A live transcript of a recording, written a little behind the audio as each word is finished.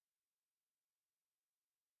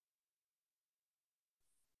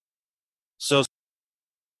So,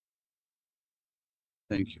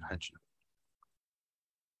 thank you, Hajj.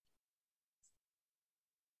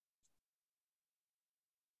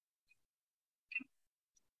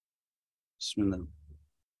 Bismillah.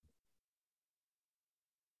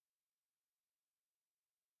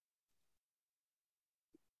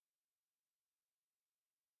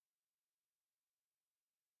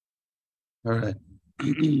 All right.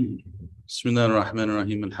 Bismillah ar-Rahman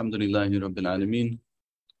ar-Rahim. Alhamdulillahi Rabbil Alameen.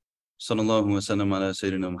 Sallallahu wa sallam ala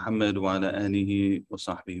Sayyidina Muhammad wa ala alihi wa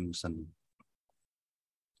sahbihi wa sallam.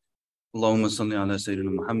 اللهم صل على سيدنا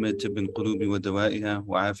محمد طب القلوب ودوائها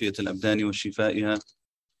وعافية الأبدان وشفائها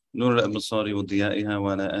نور الأبصار وضيائها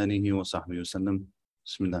وعلى آله وصحبه وسلم.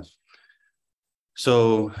 Bismillah.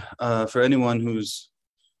 So, for anyone who's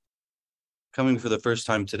coming for the first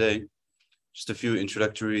time today, just a few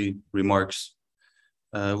introductory remarks.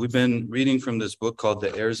 We've been reading from this book called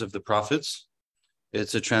The Heirs of the Prophets.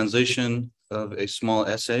 It's a translation of a small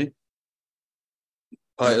essay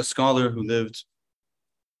by a scholar who lived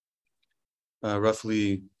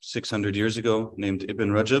roughly 600 years ago, named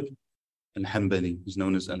Ibn Rajab al-Hanbali. He's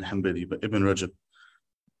known as al-Hanbali, but Ibn Rajab.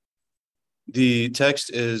 The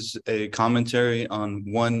text is a commentary on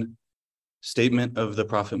one statement of the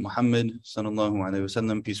Prophet Muhammad sallallahu alaihi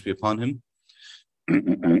wasallam, peace be upon him,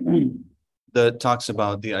 that talks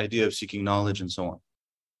about the idea of seeking knowledge and so on.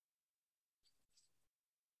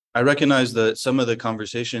 I recognize that some of the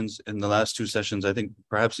conversations in the last two sessions, I think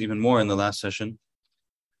perhaps even more in the last session,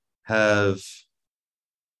 have,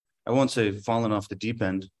 I won't say fallen off the deep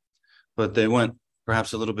end, but they went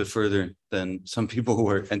perhaps a little bit further than some people who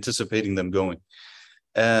were anticipating them going.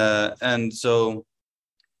 And so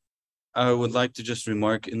I would like to just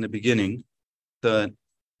remark in the beginning that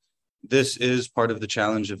this is part of the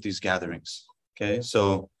challenge of these gatherings. Okay,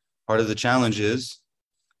 so part of the challenge is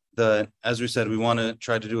that, as we said, we want to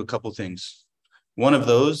try to do a couple things. One of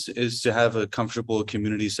those is to have a comfortable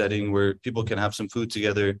community setting where people can have some food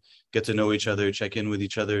together, get to know each other, check in with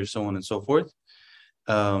each other, so on and so forth.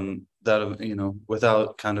 That, you know,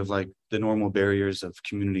 without kind of like the normal barriers of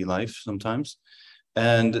community life sometimes.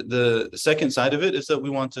 And the second side of it is that we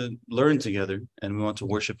want to learn together and we want to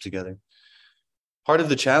worship together. Part of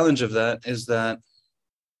the challenge of that is that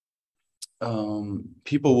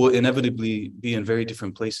people will inevitably be in very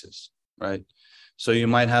different places, right? So you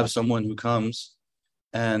might have someone who comes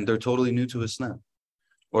and they're totally new to Islam,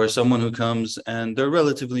 or someone who comes and they're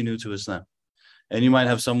relatively new to Islam. And you might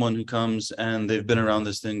have someone who comes and they've been around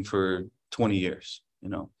this thing for 20 years, you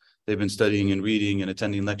know, they've been studying and reading and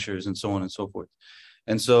attending lectures and so on and so forth.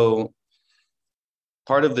 And so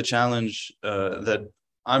part of the challenge that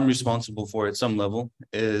I'm responsible for at some level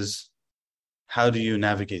is, how do you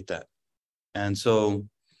navigate that? And so,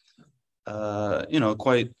 you know,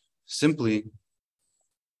 quite simply,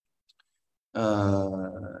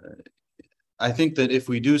 I think that if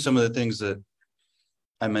we do some of the things that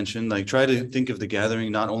I mentioned, like try to think of the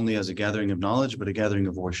gathering not only as a gathering of knowledge, but a gathering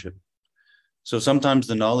of worship. So sometimes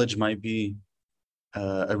the knowledge might be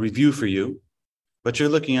a review for you, but you're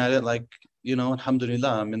looking at it like, you know,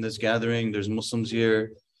 alhamdulillah, I'm in this gathering, there's Muslims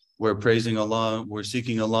here, we're praising Allah, we're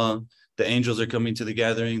seeking Allah, the angels are coming to the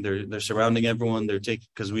gathering, they're surrounding everyone, they're taking,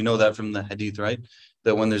 because we know that from the hadith, right?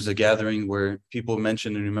 That when there's a gathering where people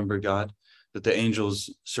mention and remember God, that the angels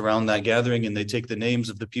surround that gathering and they take the names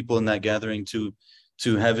of the people in that gathering to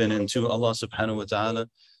heaven and to Allah subhanahu wa ta'ala.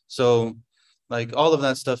 So like all of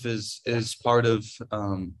that stuff is part of,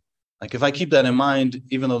 like if I keep that in mind,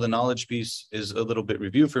 even though the knowledge piece is a little bit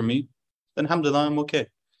review for me, then alhamdulillah, I'm okay.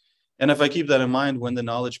 And if I keep that in mind when the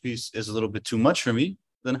knowledge piece is a little bit too much for me,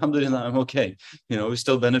 then alhamdulillah, I'm okay. You know, we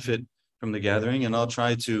still benefit from the gathering, and I'll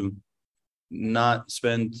try to not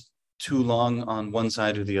spend too long on one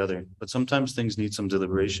side or the other. But sometimes things need some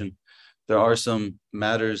deliberation. There are some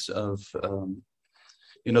matters of,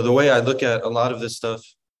 you know, the way I look at a lot of this stuff.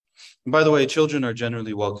 And by the way, children are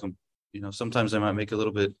generally welcome. You know, sometimes I might make a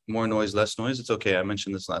little bit more noise, less noise. It's okay. I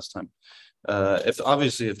mentioned this last time.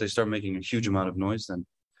 If they start making a huge amount of noise, then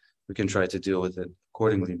we can try to deal with it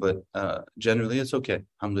accordingly. But generally, it's okay.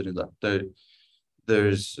 Alhamdulillah.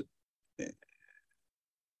 There's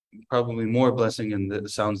probably more blessing in the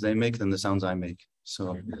sounds they make than the sounds I make.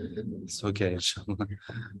 So it's okay, inshallah.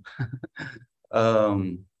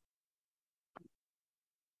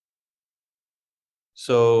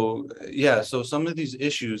 So yeah, so some of these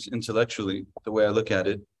issues intellectually, the way I look at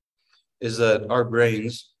it, is that our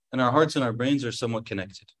brains and our hearts and our brains are somewhat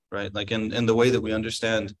connected, right? Like in the way that we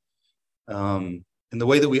understand, understanding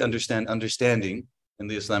in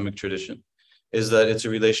the Islamic tradition, is that it's a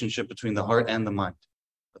relationship between the heart and the mind,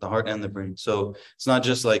 the heart and the brain. So it's not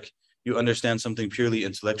just like you understand something purely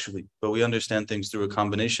intellectually, but we understand things through a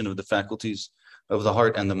combination of the faculties of the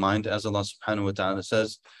heart and the mind, as Allah subhanahu wa ta'ala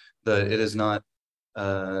says, that it is not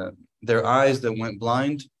their eyes that went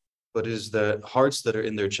blind, but it is the hearts that are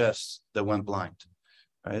in their chests that went blind,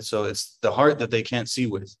 right? So it's the heart that they can't see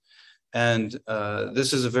with. And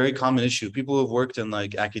this is a very common issue. People who have worked in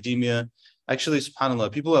like academia, actually,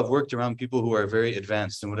 subhanAllah, people who have worked around people who are very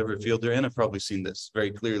advanced in whatever field they're in have probably seen this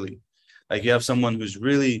very clearly. Like you have someone who's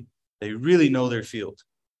they really know their field,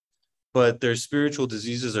 but their spiritual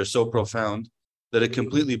diseases are so profound that it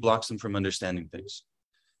completely blocks them from understanding things.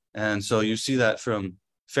 And so you see that from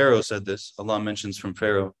Pharaoh said this. Allah mentions from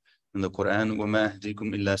Pharaoh in the Quran, وَمَا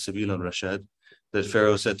أَهْدِيكُمْ إِلَّا سَبِيلَ الرَّشَادِ, that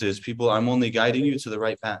Pharaoh said to his people, I'm only guiding you to the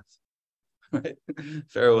right path. Right?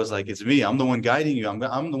 Pharaoh was like, it's me. I'm the one guiding you.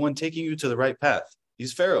 I'm the one taking you to the right path.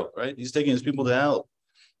 He's Pharaoh, right? He's taking his people to hell.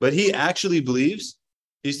 But he actually believes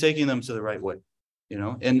he's taking them to the right way, you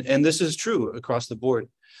know? And this is true across the board.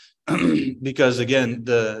 Because again,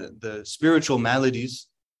 the spiritual maladies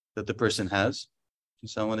that the person has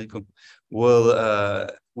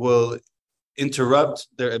will interrupt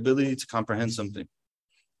their ability to comprehend something.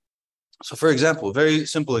 So for example, very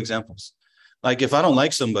simple examples. Like if I don't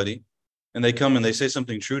like somebody and they come and they say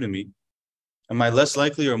something true to me, am I less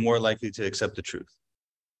likely or more likely to accept the truth?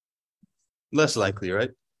 Less likely,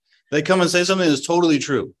 right? They come and say something that's totally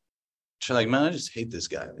true. You're like, man, I just hate this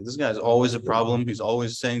guy. This guy's always a problem. He's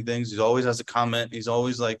always saying things. He always has a comment. He's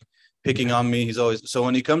always like picking on me. So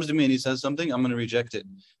when he comes to me and he says something, I'm going to reject it.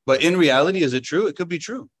 But in reality, is it true? It could be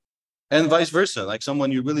true. And vice versa. Like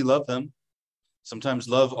someone you really love them, sometimes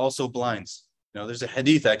love also blinds. You know, there's a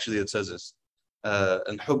hadith actually that says this.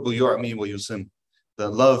 الحب يعمي ويصم. The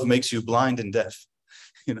love makes you blind and deaf.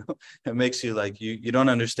 You know, it makes you like you don't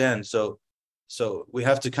understand. So we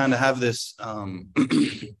have to kind of have this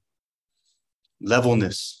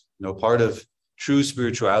levelness. You know, part of true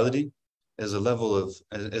spirituality is a level of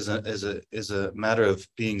is a matter of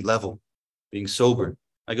being level, being sober.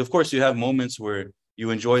 Like of course you have moments where you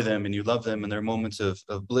enjoy them and you love them, and there are moments of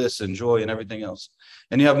bliss and joy and everything else,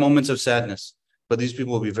 and you have moments of sadness. But these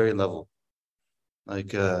people will be very level.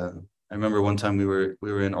 Like I remember one time we were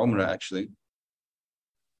in Umrah actually.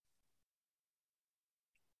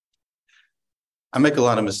 I make a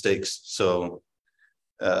lot of mistakes, so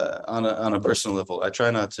on a personal level, I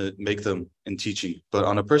try not to make them in teaching, but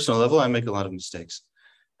on a personal level, I make a lot of mistakes.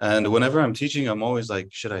 And whenever I'm teaching, I'm always like,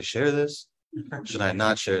 should I share this? Should I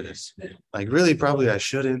not share this? Like really, probably I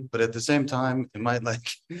shouldn't, but at the same time, it might like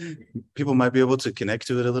people might be able to connect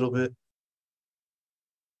to it a little bit.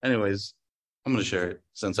 Anyways, I'm going to share it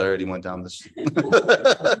since I already went down this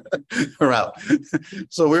route.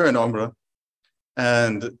 So we were in Umrah,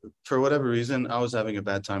 and for whatever reason, I was having a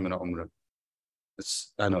bad time in Umrah.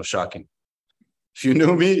 It's, I know, shocking. If you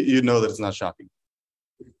knew me, you'd know that it's not shocking.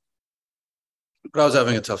 But I was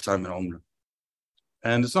having a tough time in Umrah.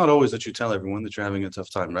 And it's not always that you tell everyone that you're having a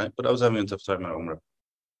tough time, right? But I was having a tough time in Umrah.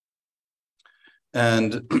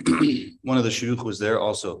 And one of the shuyukh was there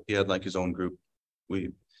also. He had like his own group.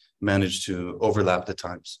 We managed to overlap the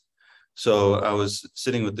times. So I was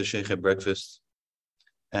sitting with the sheikh at breakfast,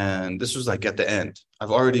 and this was like at the end.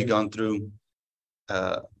 I've already gone through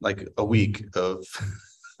like a week of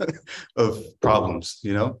of problems,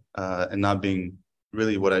 you know, and not being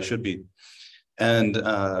really what I should be. And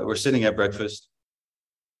we're sitting at breakfast,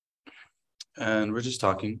 and we're just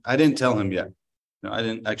talking. I didn't tell him yet. No, I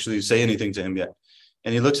didn't actually say anything to him yet.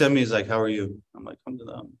 And he looks at me, he's like, how are you? I'm like,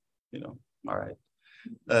 you know, all right.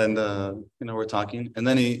 And you know, we're talking. And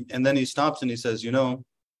then he stops and he says, you know,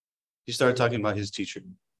 he started talking about his teacher.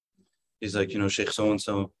 He's like, you know, Sheikh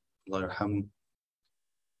so-and-so, Allah yarhamu.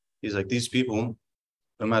 He's like, these people,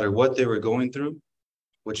 no matter what they were going through,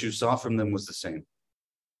 what you saw from them was the same.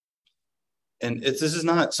 And this is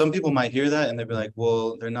not, some people might hear that and they'll be like,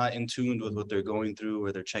 well, they're not in tune with what they're going through,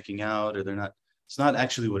 or they're checking out, or they're not. It's not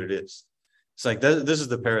actually what it is. It's like, this is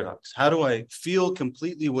the paradox. How do I feel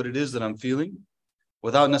completely what it is that I'm feeling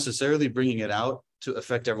without necessarily bringing it out to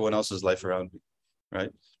affect everyone else's life around me,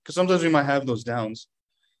 right? Because sometimes we might have those downs,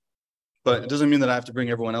 but it doesn't mean that I have to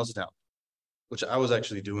bring everyone else down, which I was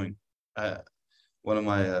actually doing. One of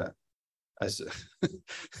my,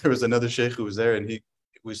 there was another sheikh who was there, and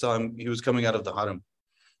we saw him, he was coming out of the haram,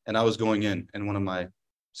 and I was going in one of my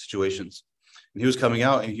situations. And he was coming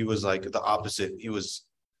out, and he was like the opposite. He was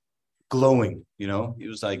glowing, you know, he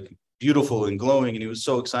was like beautiful and glowing, and he was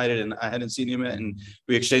so excited, and I hadn't seen him yet, and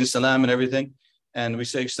we exchanged salam and everything. And we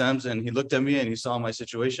say salams, and he looked at me and he saw my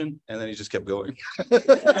situation, and then he just kept going.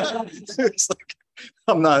 It's like,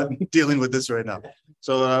 I'm not dealing with this right now.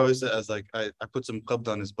 So I was like, I put some qabd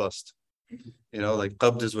on his bust. Like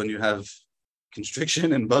qabd is when you have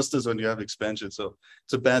constriction and bast is when you have expansion. So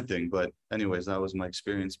it's a bad thing. But anyways, that was my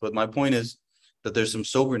experience. But my point is that there's some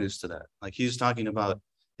soberness to that. Like he's talking about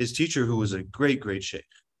his teacher who was a great, great sheikh,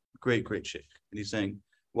 great sheikh. And he's saying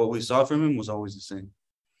what we saw from him was always the same.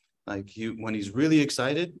 Like when he's really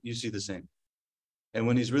excited, you see the same. And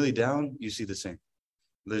when he's really down, you see the same.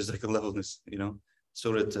 There's like a levelness,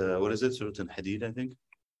 Surah, what is it? Surah Al-Hadid, I think.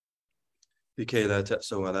 لكي لا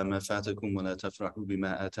تأسوا على ما فاتكم ولا تفرحوا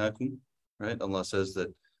بما آتاكم. Right? Allah says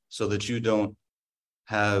that so that you don't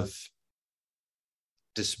have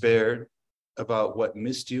despair about what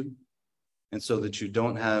missed you, and so that you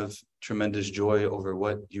don't have tremendous joy over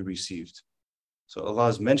what you received. So Allah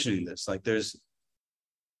is mentioning this. Like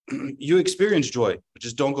you experience joy, but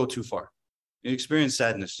just don't go too far. You experience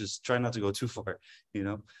sadness, just try not to go too far,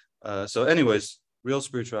 So anyways, real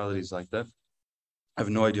spirituality is like that. I have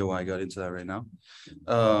no idea why I got into that right now.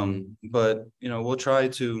 But, we'll try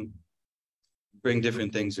to bring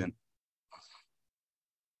different things in.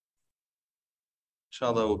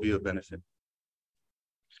 Inshallah will be a benefit.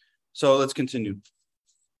 So let's continue.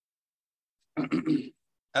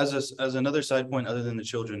 As another side point, other than the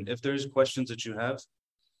children, if there's questions that you have,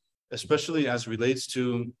 especially as relates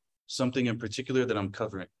to something in particular that I'm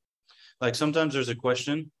covering, like sometimes there's a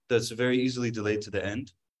question that's very easily delayed to the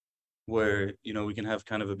end, where we can have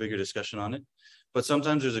kind of a bigger discussion on it. But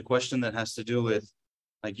sometimes there's a question that has to do with,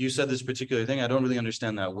 like, you said this particular thing, I don't really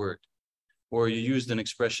understand that word, or you used an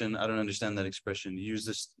expression, I don't understand that expression. You use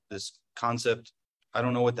this concept, I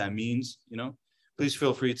don't know what that means. Please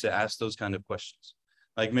feel free to ask those kind of questions.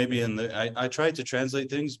 Like maybe I tried to translate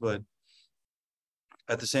things, but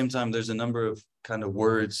at the same time, there's a number of kind of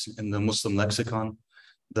words in the Muslim lexicon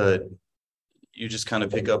that you just kind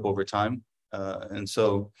of pick up over time. And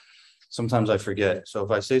so sometimes I forget. So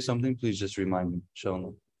if I say something, please just remind me.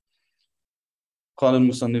 Inshallah. قال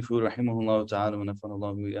المصنف رحمه الله تعالى ونفعنا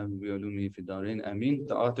الله وإياه بعلومه في الدارين آمين.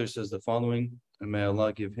 The author says the following, and may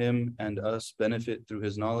Allah give him and us benefit through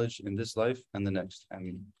his knowledge in this life and the next.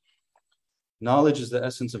 Ameen. Knowledge is the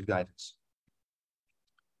essence of guidance.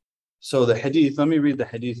 So the hadith, let me read the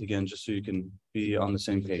hadith again just so you can be on the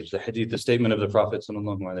same page. The hadith, the statement of the Prophet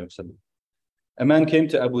sallallahu alaihi wasallam. A man came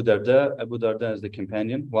to Abu Darda. Abu Darda is the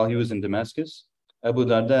companion, while he was in Damascus. Abu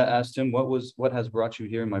Darda asked him, what has brought you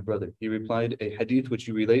here, my brother? He replied, a hadith which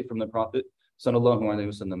you relate from the Prophet sallallahu alaihi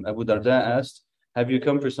wasallam. Abu Darda asked, have you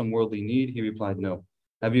come for some worldly need? He replied, no.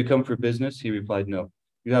 Have you come for business? He replied, no.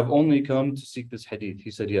 You have only come to seek this hadith.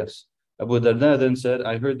 He said, yes. Abu Darda then said,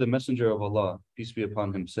 I heard the Messenger of Allah, peace be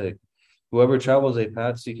upon him, say, whoever travels a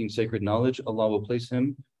path seeking sacred knowledge, Allah will place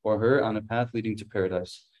him or her on a path leading to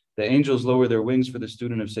paradise. The angels lower their wings for the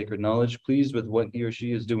student of sacred knowledge, pleased with what he or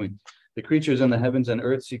she is doing. The creatures in the heavens and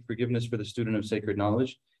earth seek forgiveness for the student of sacred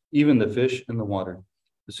knowledge, even the fish in the water.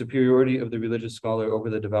 The superiority of the religious scholar over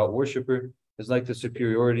the devout worshipper is like the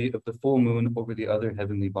superiority of the full moon over the other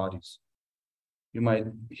heavenly bodies. You might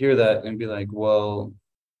hear that and be like, well,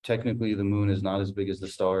 technically the moon is not as big as the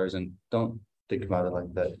stars, and don't think about it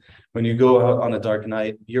like that. When you go out on a dark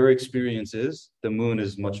night, your experience is the moon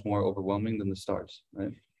is much more overwhelming than the stars,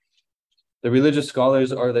 right? The religious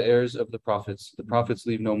scholars are the heirs of the prophets. The prophets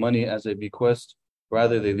leave no money as a bequest,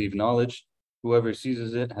 rather they leave knowledge. Whoever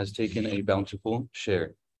seizes it has taken a bountiful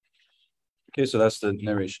share. Okay, so that's the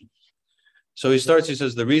narration. So he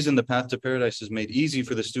says, the reason the path to paradise is made easy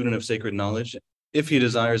for the student of sacred knowledge, if he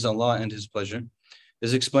desires Allah and his pleasure,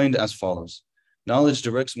 is explained as follows. Knowledge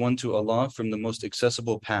directs one to Allah from the most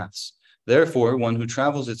accessible paths. Therefore, one who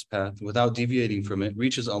travels its path without deviating from it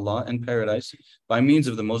reaches Allah and paradise by means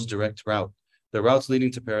of the most direct route. The routes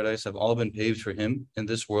leading to paradise have all been paved for him in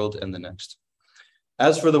this world and the next.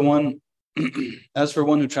 As for one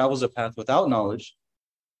who travels a path without knowledge,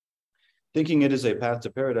 thinking it is a path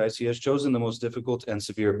to paradise, he has chosen the most difficult and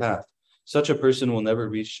severe path. Such a person will never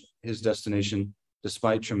reach his destination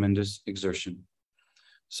despite tremendous exertion.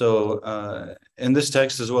 So in this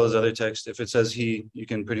text, as well as other texts, if it says he, you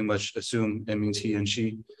can pretty much assume it means he and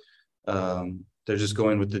she. They're just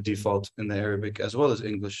going with the default in the Arabic as well as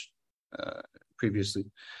English previously.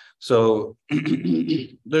 So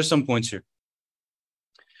there's some points here.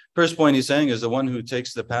 First point he's saying is the one who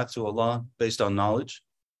takes the path to Allah based on knowledge,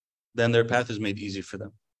 then their path is made easy for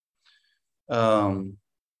them.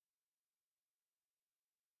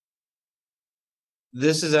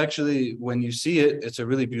 This is actually, when you see it, it's a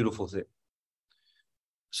really beautiful thing.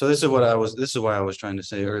 So this is why I was trying to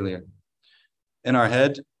say earlier. In our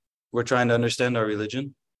head, we're trying to understand our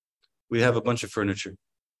religion. We have a bunch of furniture.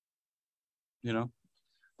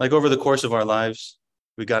 Like over the course of our lives,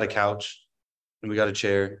 we got a couch and we got a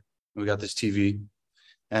chair and we got this TV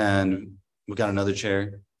and We got another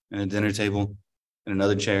chair and a dinner table and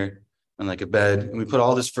another chair and like a bed. And we put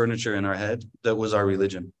all this furniture in our head that was our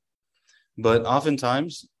religion. But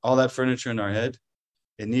oftentimes, all that furniture in our head,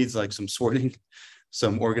 it needs like some sorting,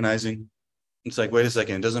 some organizing. It's like, wait a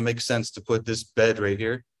second, it doesn't make sense to put this bed right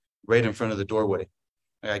here, right in front of the doorway.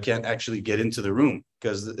 I can't actually get into the room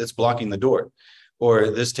because it's blocking the door. Or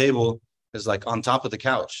this table is like on top of the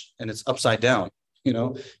couch and it's upside down,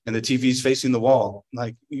 and the TV's facing the wall.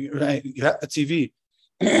 Like, right, you have a TV,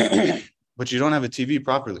 but you don't have a TV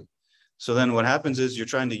properly. So then what happens is you're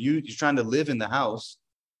trying to live in the house.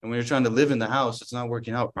 And when you're trying to live in the house, it's not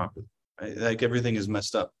working out properly. Right? Like everything is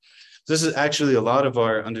messed up. This is actually a lot of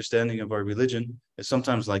our understanding of our religion is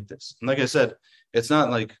sometimes like this. And like I said, it's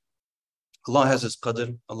not like Allah has his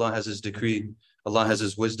qadr, Allah has his decree, Allah has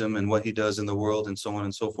his wisdom and what he does in the world and so on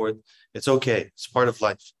and so forth. It's okay. It's part of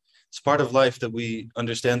life. It's part of life that we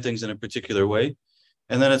understand things in a particular way.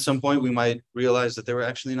 And then at some point we might realize that they were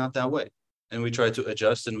actually not that way. And we try to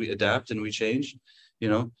adjust and we adapt and we change.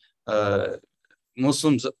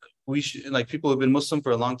 Muslims, we should, like, people who have been Muslim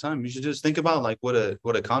for a long time, you should just think about like what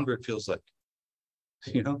a convert feels like.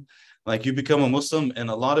 Like you become a Muslim and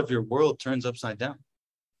a lot of your world turns upside down.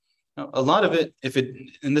 A lot of it,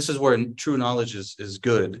 and this is where true knowledge is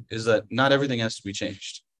good, is that not everything has to be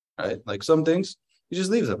changed, right? Like some things, you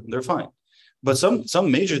just leave them, they're fine. But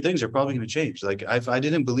some major things are probably going to change. Like if I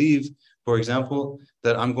didn't believe, for example,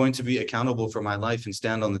 that I'm going to be accountable for my life and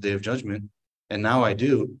stand on the day of judgment, and now I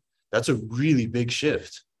do, that's a really big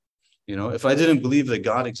shift. If I didn't believe that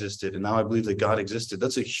God existed and now I believe that God existed,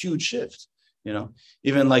 that's a huge shift.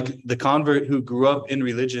 Even like the convert who grew up in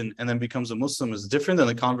religion and then becomes a Muslim is different than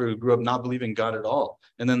the convert who grew up not believing God at all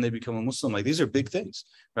and then they become a Muslim. Like these are big things,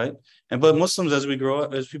 right? But Muslims,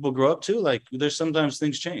 as people grow up too, like there's sometimes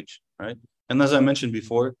things change, right? And as I mentioned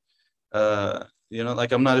before,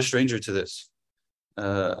 like I'm not a stranger to this.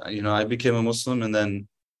 I became a Muslim and then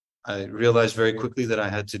I realized very quickly that I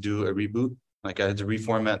had to do a reboot. Like I had to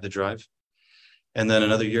reformat the drive. And then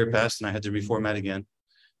another year passed and I had to reformat again.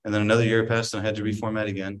 And then another year passed and I had to reformat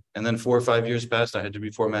again. And then 4 or 5 years passed, I had to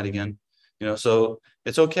reformat again. So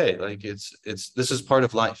it's okay. Like this is part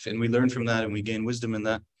of life. And we learn from that and we gain wisdom in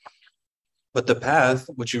that. But the path,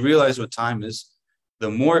 what you realize with time is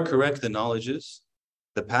the more correct the knowledge is,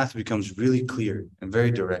 the path becomes really clear and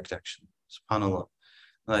very direct, actually. SubhanAllah.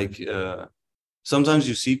 Like sometimes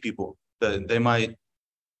you see people that they might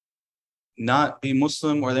not be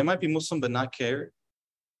Muslim or they might be Muslim but not care.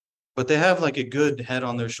 But they have like a good head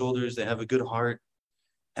on their shoulders. They have a good heart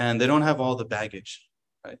and they don't have all the baggage,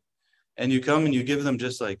 right? And you come and you give them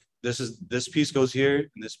just like, this piece goes here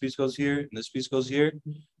and this piece goes here and this piece goes here.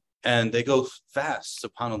 And they go fast,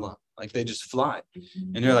 subhanAllah. Like they just fly.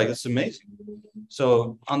 And you're like, it's amazing.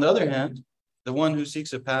 So on the other hand, the one who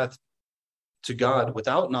seeks a path to God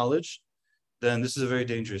without knowledge, then this is a very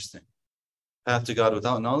dangerous thing. Path to God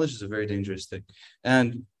without knowledge is a very dangerous thing.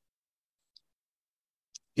 And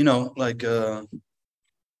for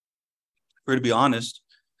to be honest,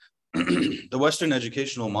 the Western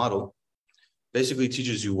educational model basically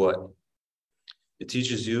teaches you what? It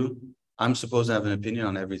teaches you, I'm supposed to have an opinion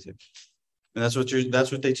on everything. And that's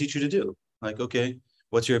what they teach you to do. Like, okay,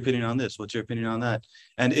 what's your opinion on this? What's your opinion on that?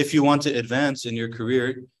 And if you want to advance in your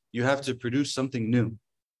career, you have to produce something new,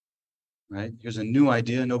 right? Here's a new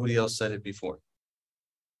idea. Nobody else said it before.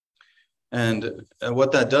 And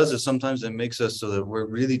what that does is sometimes it makes us so that we're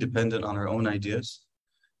really dependent on our own ideas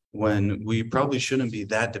when we probably shouldn't be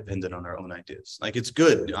that dependent on our own ideas. Like it's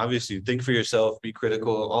good, obviously, think for yourself, be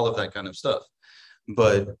critical, all of that kind of stuff.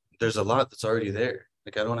 But there's a lot that's already there.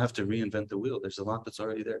 Like I don't have to reinvent the wheel. There's a lot that's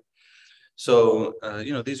already there. So,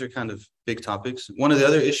 these are kind of big topics. One of the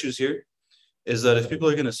other issues here is that if people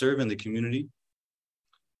are going to serve in the community,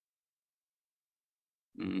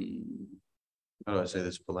 how do I say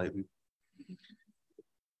this politely?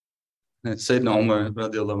 Sayyidina Umar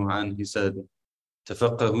radiallahu anhu, he said,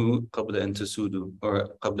 تَفَقَّهُ قَبْلَ أَن تَسُودُوا or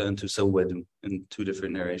قَبْلَ أَن تُسَوَّدُوا in 2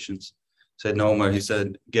 different narrations. Sayyidina Umar, he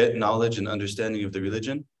said, get knowledge and understanding of the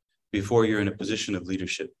religion before you're in a position of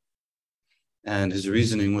leadership. And his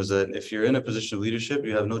reasoning was that if you're in a position of leadership,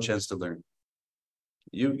 you have no chance to learn.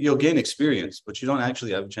 You'll gain experience, but you don't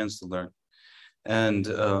actually have a chance to learn. And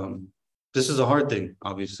this is a hard thing,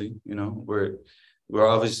 obviously.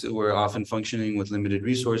 We're often functioning with limited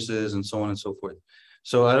resources and so on and so forth.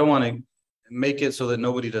 So I don't want to make it so that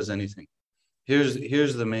nobody does anything. Here's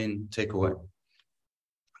the main takeaway.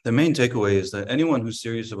 The main takeaway is that anyone who's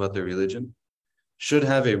serious about their religion should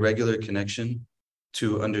have a regular connection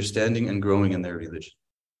to understanding and growing in their religion.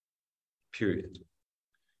 Period.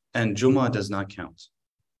 And Jummah does not count.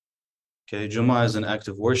 Okay, Jummah is an act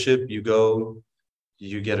of worship. You go,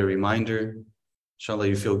 you get a reminder. Inshallah,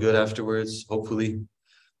 you feel good afterwards, hopefully.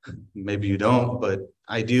 Maybe you don't, but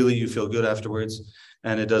ideally you feel good afterwards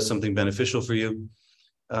and it does something beneficial for you.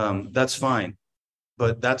 That's fine,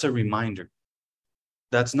 but that's a reminder.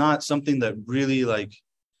 That's not something that really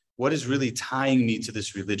what is really tying me to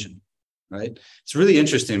this religion, right? It's really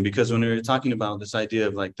interesting because when we're talking about this idea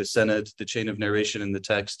of the Senate, the chain of narration in the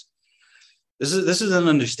text, this is an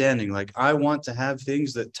understanding. I want to have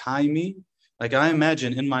things that tie me. I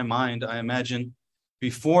imagine in my mind,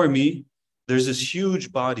 before me, there's this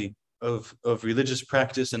huge body of religious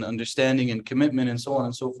practice and understanding and commitment and so on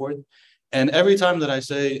and so forth. And every time that I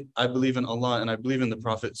say, I believe in Allah and I believe in the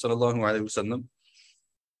Prophet, sallallahu alaihi wasallam,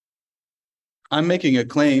 I'm making a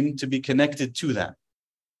claim to be connected to that,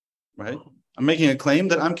 right? I'm making a claim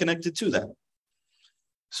that I'm connected to that.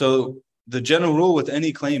 So the general rule with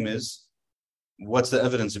any claim is, what's the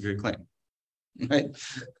evidence of your claim, right?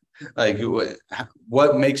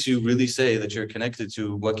 What makes you really say that you're connected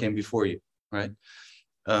to what came before you, right?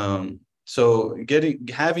 So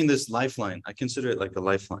having this lifeline, I consider it like a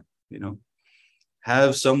lifeline,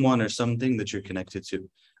 have someone or something that you're connected to.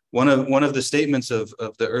 One of the statements of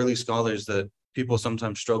the early scholars that people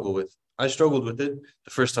sometimes struggle with, I struggled with it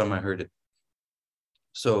the first time I heard it.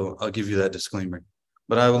 So I'll give you that disclaimer,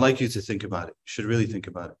 but I would like you to think about it. You should really think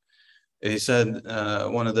about it. He said,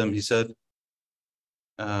 one of them, he said,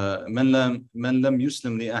 من لم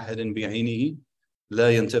يسلم لأحد بعينه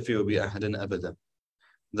لا ينتفع بأحد أبدا.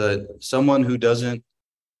 That someone who doesn't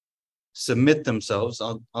submit themselves,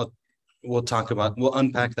 we'll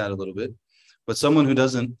unpack that a little bit, but someone who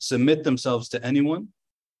doesn't submit themselves to anyone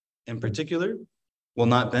in particular will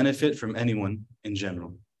not benefit from anyone in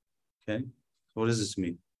general. Okay, what does this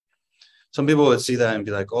mean? Some people would see that and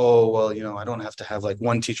be like, oh, well, I don't have to have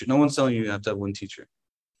one teacher. No one's telling you have to have one teacher.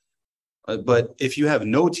 But if you have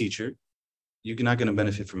no teacher, you're not going to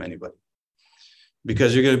benefit from anybody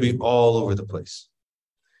because you're going to be all over the place.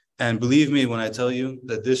 And believe me when I tell you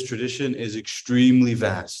that this tradition is extremely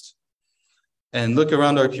vast. And look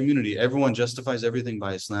around our community, everyone justifies everything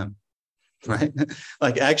by Islam, right?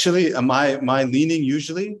 Actually, my leaning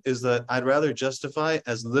usually is that I'd rather justify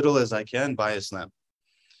as little as I can by Islam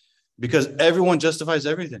because everyone justifies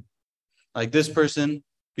everything. This person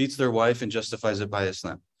beats their wife and justifies it by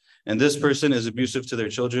Islam. And this person is abusive to their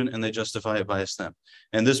children and they justify it by Islam.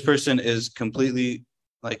 And this person is completely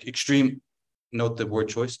extreme, note the word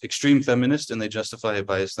choice, extreme feminist and they justify it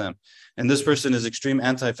by Islam. And this person is extreme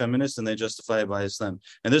anti-feminist and they justify it by Islam.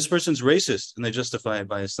 And this person's racist and they justify it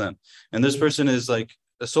by Islam. And this person is a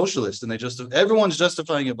socialist and everyone's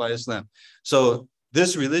justifying it by Islam. So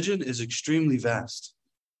this religion is extremely vast.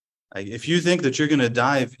 If you think that you're going to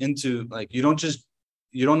dive into, you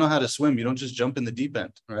don't know how to swim, you don't just jump in the deep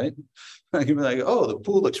end, right? You'd be like, oh, the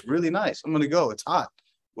pool looks really nice. I'm going to go. It's hot.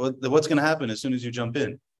 What's going to happen as soon as you jump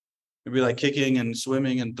in? You'd be kicking and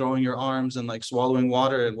swimming and throwing your arms and swallowing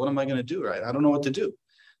water. And what am I going to do, right? I don't know what to do.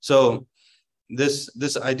 So this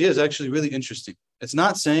idea is actually really interesting. It's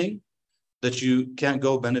not saying that you can't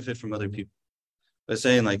go benefit from other people. It's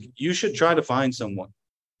saying you should try to find someone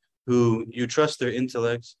who you trust their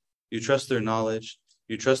intellect, you trust their knowledge,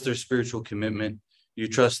 you trust their spiritual commitment, you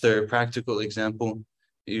trust their practical example,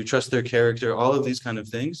 you trust their character, all of these kind of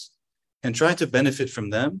things, and try to benefit from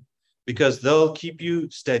them because they'll keep you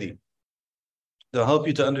steady. They'll help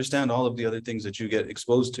you to understand all of the other things that you get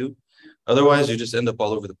exposed to. Otherwise, you just end up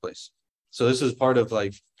all over the place. So this is part of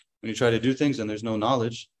when you try to do things and there's no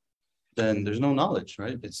knowledge, then there's no knowledge,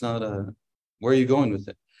 right? It's not where are you going with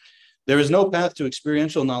it? There is no path to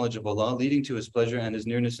experiential knowledge of Allah leading to His pleasure and His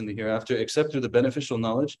nearness in the hereafter except through the beneficial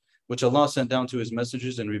knowledge which Allah sent down to His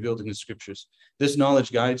messengers and revealed in His scriptures. This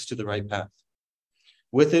knowledge guides to the right path.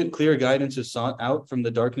 With it, clear guidance is sought out from the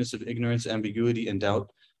darkness of ignorance, ambiguity, and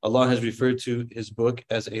doubt. Allah has referred to His book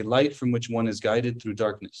as a light from which one is guided through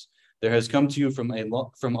darkness. There has come to you from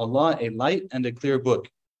Allah a light and a clear book.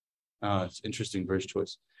 It's interesting verse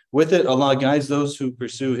choice. With it, Allah guides those who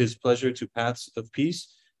pursue His pleasure to paths of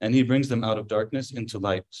peace, and He brings them out of darkness into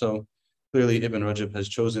light. So clearly, Ibn Rajab has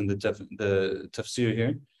chosen the tafsir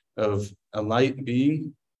here of a light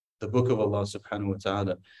being the book of Allah subhanahu wa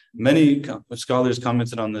ta'ala. Many scholars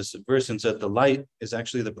commented on this verse and said the light is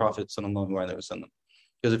actually the Prophet sallallahu alaihi wasallam.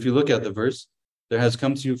 Because if you look at the verse, there has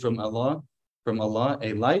come to you from Allah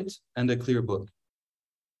a light and a clear book.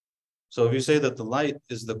 So if you say that the light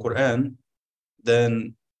is the Quran,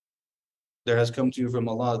 then there has come to you from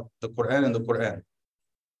Allah the Quran and the Quran.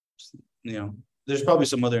 There's probably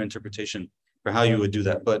some other interpretation for how you would do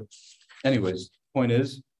that. But anyways, point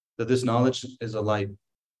is that this knowledge is a light.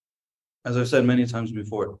 As I've said many times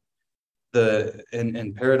before,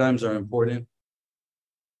 and paradigms are important.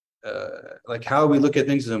 Like how we look at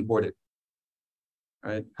things is important,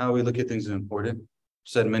 right? How we look at things is important.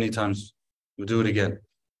 Said many times, we'll do it again.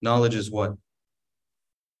 Knowledge is what?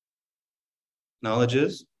 Knowledge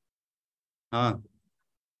is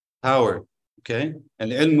power. Okay?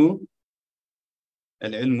 Al-ilmu,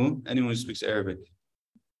 anyone who speaks Arabic.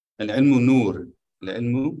 Al-ilmu nur.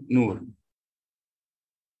 Al-ilmu nur.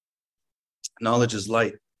 Knowledge is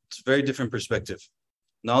light. It's a very different perspective.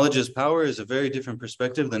 Knowledge is power is a very different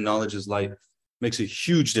perspective than knowledge is light. Makes a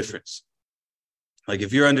huge difference. Like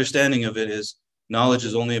if your understanding of it is knowledge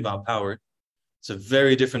is only about power, it's a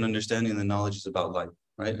very different understanding than knowledge is about light,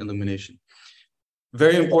 right? Illumination.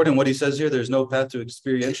 Very important what he says here. There's no path to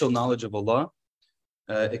experiential knowledge of Allah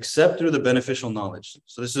except through the beneficial knowledge.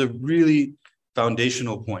 So this is a really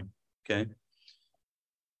foundational point, okay?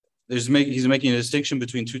 He's making a distinction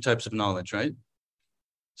between two types of knowledge, right?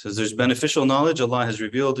 Says there's beneficial knowledge Allah has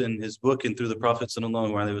revealed in his book and through the Prophet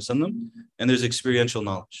sallallahu alaihi wasallam, and there's experiential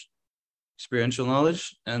knowledge. Experiential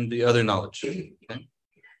knowledge and the other knowledge. Okay?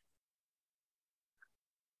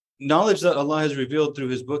 Knowledge that Allah has revealed through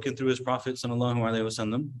his book and through his Prophet sallallahu alaihi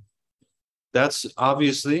wasallam, that's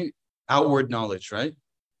obviously outward knowledge, right?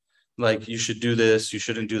 Like you should do this, you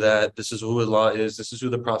shouldn't do that. This is who Allah is. This is who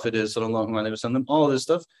the Prophet is sallallahu alaihi wasallam. All of this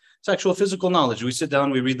stuff. It's actual physical knowledge. We sit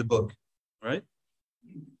down, we read the book, right?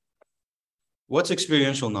 What's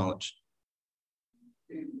experiential knowledge?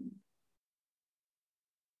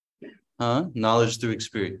 Knowledge through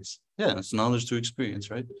experience. Yeah, it's knowledge through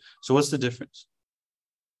experience, right? So what's the difference?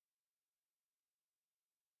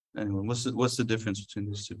 Anyway, what's the difference between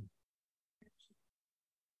these two?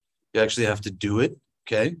 You actually have to do it,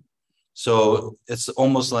 okay? So it's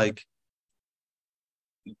almost like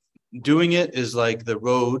doing it is like the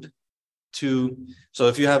road to, so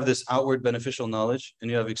if you have this outward beneficial knowledge and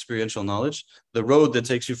you have experiential knowledge, the road that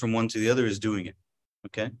takes you from one to the other is doing it,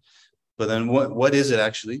 okay? But then what is it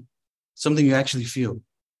actually? Something you actually feel,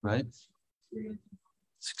 right?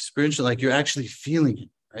 It's experiential, like you're actually feeling it,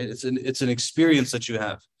 right? It's an experience that you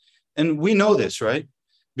have. And we know this, right?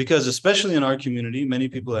 Because especially in our community, many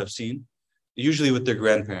people have seen, usually with their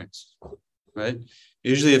grandparents, right?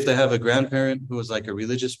 Usually if they have a grandparent who is like a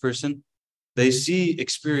religious person, they see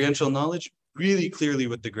experiential knowledge really clearly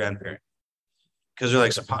with the grandparent. Because they're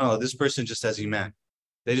like, subhanAllah, this person just has iman.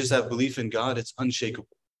 They just have belief in God, it's unshakable.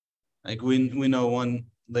 Like we know one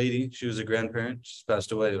lady, she was a grandparent, she's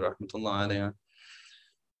passed away, rahmatullah alayha.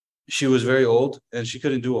 She was very old and she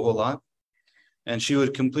couldn't do a whole lot. And she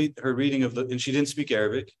would complete her reading and she didn't speak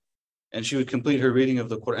Arabic, and she would complete her reading of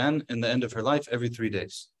the Quran in the end of her life every 3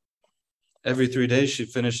 days. Every 3 days, she'd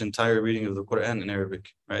finish the entire reading of the Quran in Arabic,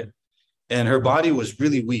 right? And her body was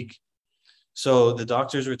really weak. So the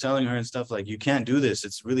doctors were telling her and stuff like, you can't do this.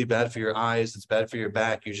 It's really bad for your eyes. It's bad for your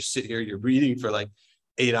back. You just sit here, you're reading for like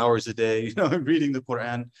 8 hours a day, reading the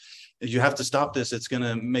Quran. You have to stop this. It's going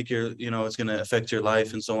to make it's going to affect your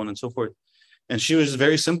life and so on and so forth. And she was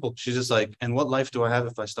very simple. She's just like, and what life do I have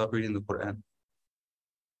if I stop reading the Quran?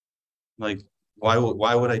 Like, why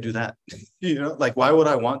would I do that? Like, why would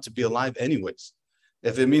I want to be alive anyways?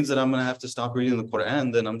 If it means that I'm going to have to stop reading the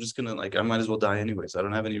Quran, then I'm just going to I might as well die anyways. I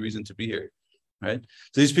don't have any reason to be here, right?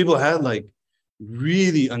 So these people had like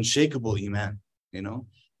really unshakable iman,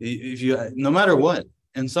 if you, no matter what.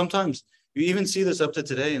 And sometimes you even see this up to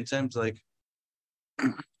today in terms like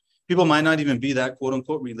people might not even be that quote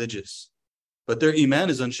unquote religious, but their iman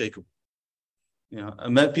is unshakable. I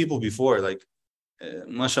met people before, like,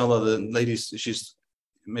 mashallah, the lady,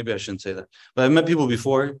 maybe I shouldn't say that, but I've met people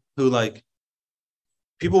before who like,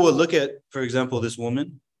 people would look at, for example, this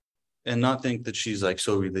woman and not think that she's like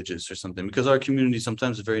so religious or something, because our community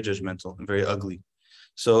sometimes is very judgmental and very ugly.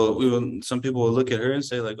 So some people will look at her and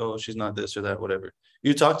say like, oh, she's not this or that, whatever.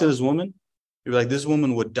 You talk to this woman, you're like, this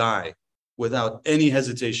woman would die without any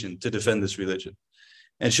hesitation to defend this religion.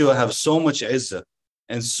 And she will have so much izzah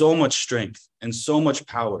and so much strength and so much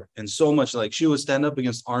power and so much, like she would stand up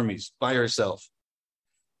against armies by herself.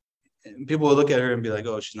 And people will look at her and be like,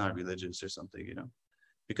 oh, she's not religious or something,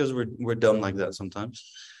 because we're dumb like that sometimes.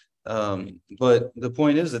 But the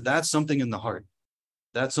point is that's something in the heart.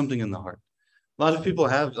 That's something in the heart. A lot of people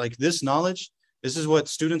have like this knowledge. This is what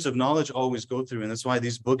students of knowledge always go through. And that's why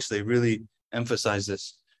these books, they really emphasize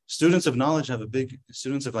this. Students of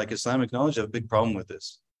like Islamic knowledge have a big problem with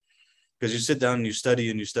this. Because you sit down and you study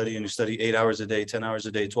and you study and you study 8 hours a day, 10 hours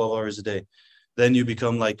a day, 12 hours a day. Then you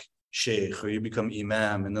become like sheikh or you become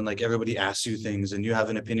imam, and then like everybody asks you things and you have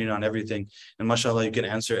an opinion on everything. And mashallah, you can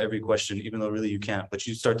answer every question, even though really you can't, but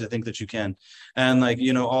you start to think that you can. And like,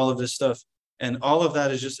 all of this stuff. And all of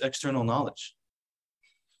that is just external knowledge.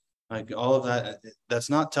 Like all of that, that's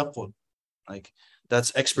not taqwa. Like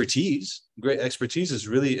that's expertise. Great expertise is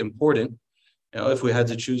really important. If we had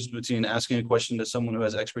to choose between asking a question to someone who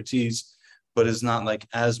has expertise, but is not like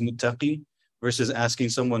as muttaqi, versus asking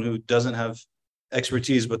someone who doesn't have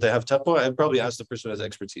expertise, but they have taqwa, I'd probably ask the person who has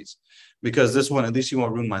expertise. Because this one, at least he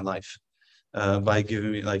won't ruin my life by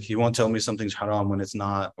giving me, like, he won't tell me something's haram when it's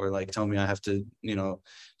not, or like tell me I have to,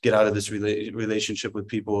 get out of this relationship with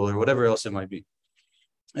people or whatever else it might be.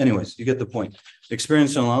 Anyways, you get the point.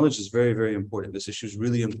 Experiential knowledge is very, very important. This issue is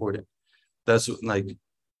really important. That's like,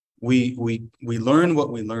 we learn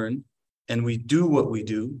what we learn and we do what we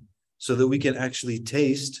do so that we can actually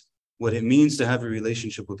taste what it means to have a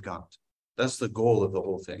relationship with God. That's the goal of the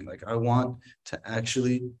whole thing. Like, I want to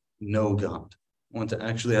actually know God. I want to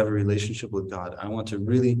actually have a relationship with God. I want to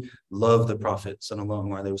really love the Prophet, sallallahu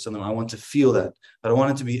alaihi wasallam. I want to feel that. I don't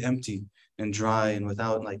want it to be empty and dry and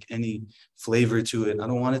without like any flavor to it. I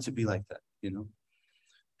don't want it to be like that,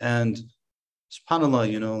 And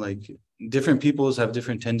subhanAllah, like different peoples have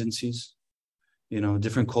different tendencies,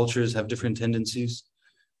 different cultures have different tendencies.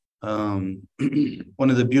 One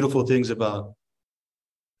of the beautiful things about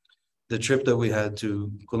the trip that we had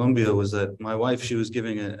to Colombia was that my wife, she was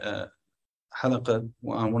giving a halaqah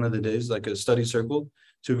on one of the days, like a study circle,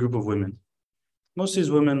 to a group of women. Most of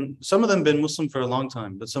these women, some of them been Muslim for a long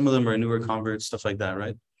time, but some of them are newer converts, stuff like that,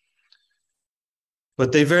 right?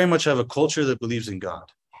 But they very much have a culture that believes in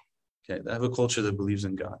God. Okay, they have a culture that believes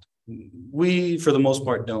in God. We, for the most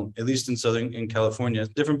part, don't, at least in California.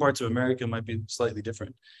 Different parts of America might be slightly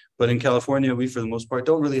different. But in California, we, for the most part,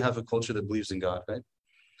 don't really have a culture that believes in God, right?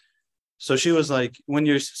 So she was like, when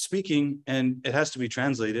you're speaking and it has to be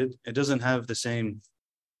translated, it doesn't have the same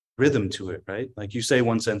rhythm to it, right? Like you say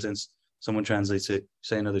one sentence, someone translates it,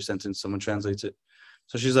 say another sentence, someone translates it.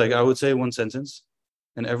 So she's like, I would say one sentence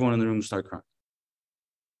and everyone in the room would start crying.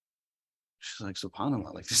 She's like,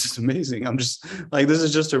 subhanAllah, like this is amazing. I'm just like, this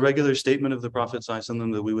is just a regular statement of the Prophet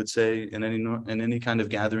ﷺ that we would say in any kind of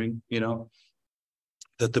gathering,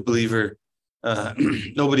 that the believer,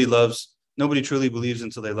 nobody truly believes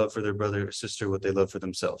until they love for their brother or sister what they love for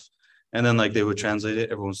themselves. And then like they would translate it,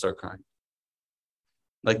 everyone would start crying.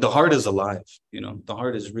 Like the heart is alive, the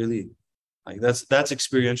heart is really like, that's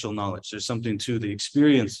experiential knowledge. There's something to the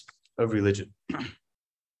experience of religion.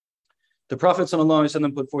 The Prophet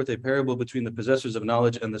ﷺ put forth a parable between the possessors of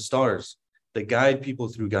knowledge and the stars that guide people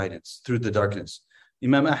through guidance, through the darkness.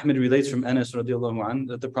 Imam Ahmed relates from Anas radiallahu anhu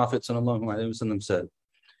that the Prophet ﷺ said,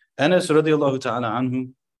 Anas radiallahu ta'ala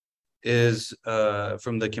anhu is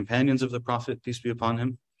from the companions of the Prophet, peace be upon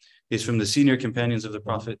him. He's from the senior companions of the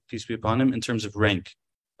Prophet, peace be upon him, in terms of rank.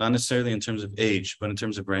 Not necessarily in terms of age, but in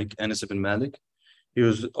terms of rank. Anas ibn Malik. He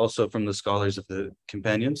was also from the scholars of the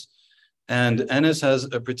companions. And Anas has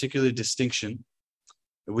a particular distinction.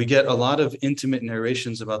 We get a lot of intimate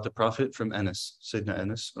narrations about the Prophet from Anas, Sayyidina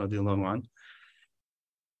Anas, radiallahu anhu,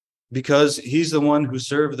 because he's the one who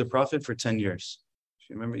served the Prophet for 10 years.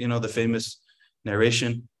 You remember, the famous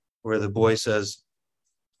narration where the boy says,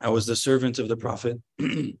 I was the servant of the Prophet,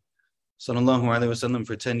 sallallahu alaihi wasallam,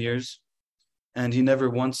 for 10 years. And he never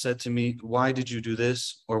once said to me, why did you do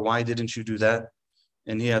this? Or why didn't you do that?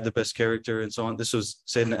 And he had the best character and so on. This was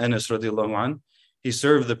Sayyidina Anas radiallahu anhu. He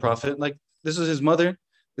served the Prophet. Like, this was his mother.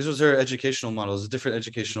 This was her educational model. It's a different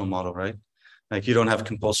educational model, right? Like, you don't have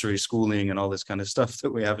compulsory schooling and all this kind of stuff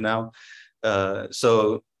that we have now.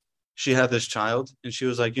 So she had this child and she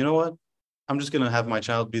was like, you know what? I'm just going to have my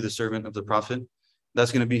child be the servant of the Prophet.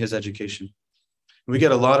 That's going to be his education. We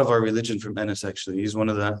get a lot of our religion from Anas, actually. He's one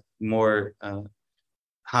of the more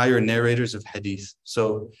higher narrators of hadith.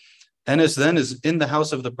 So Anas then is in the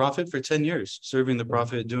house of the Prophet for 10 years, serving the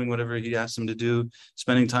Prophet, doing whatever he asked him to do,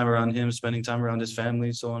 spending time around him, spending time around his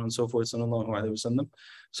family, so on and so forth. Sallallahu alaihi wasallam.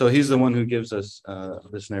 So he's the one who gives us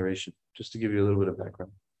this narration, just to give you a little bit of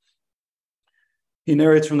background. He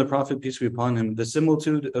narrates from the Prophet, peace be upon him, the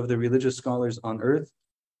similitude of the religious scholars on earth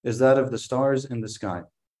is that of the stars in the sky,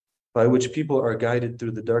 by which people are guided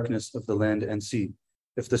through the darkness of the land and sea.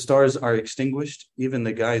 If the stars are extinguished, even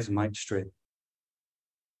the guides might stray.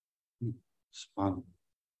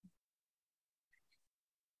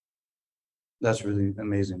 That's really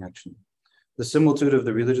amazing, actually. The similitude of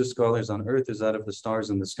the religious scholars on earth is that of the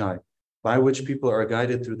stars in the sky, by which people are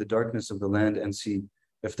guided through the darkness of the land and sea.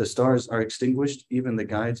 If the stars are extinguished, even the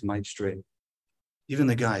guides might stray. Even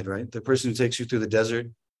the guide, right? The person who takes you through the desert,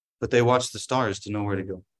 but they watch the stars to know where to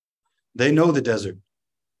go. They know the desert.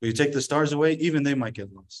 But you take the stars away, even they might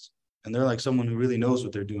get lost. And they're like someone who really knows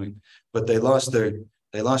what they're doing. But they lost their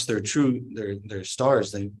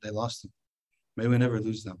stars. They lost them. May we never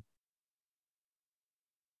lose them.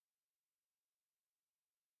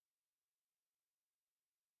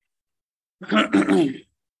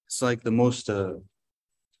 It's like the most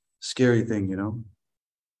scary thing, you know.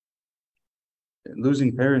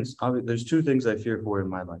 Losing parents, there's two things I fear for in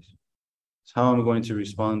my life. It's how I'm going to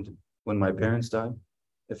respond when my parents die,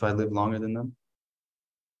 if I live longer than them,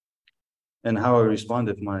 and how I respond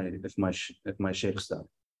if my sheikhs die,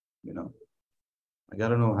 you know. Like, I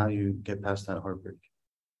don't know how you get past that heartbreak.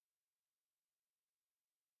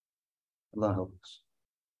 Allah help us.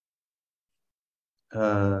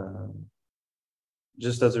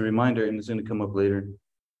 Just as a reminder, and it's going to come up later,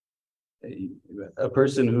 a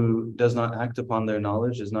person who does not act upon their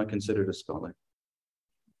knowledge is not considered a scholar.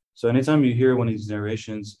 So anytime you hear one of these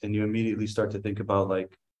narrations and you immediately start to think about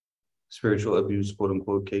like spiritual abuse, quote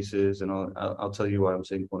unquote, cases, and I'll tell you why I'm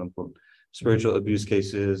saying quote unquote, spiritual abuse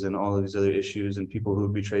cases and all of these other issues and people who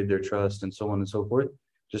betrayed their trust and so on and so forth,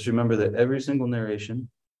 just remember that every single narration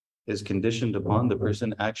is conditioned upon the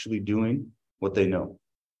person actually doing what they know.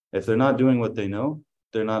 If they're not doing what they know,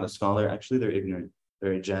 they're not a scholar. Actually, they're ignorant.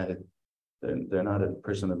 They're a jahil. They're not a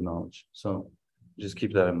person of knowledge. So just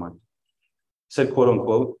keep that in mind. Said quote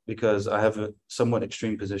unquote because I have a somewhat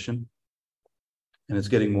extreme position, and it's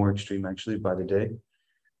getting more extreme actually by the day,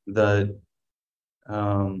 that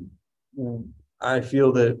I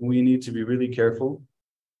feel that we need to be really careful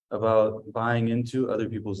about buying into other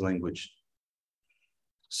people's language.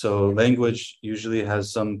 So language usually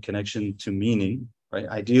has some connection to meaning, right?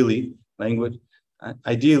 Ideally,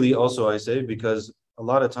 also I say, because a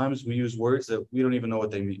lot of times we use words that we don't even know what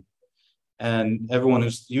they mean. And everyone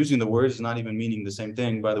who's using the words is not even meaning the same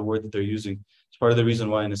thing by the word that they're using. It's part of the reason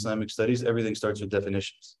why in Islamic studies, everything starts with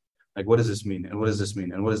definitions. Like, what does this mean? And what does this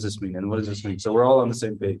mean? And what does this mean? And what does this mean? So we're all on the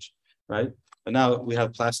same page, right? But now we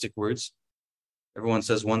have plastic words. Everyone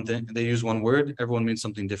says one thing, they use one word, everyone means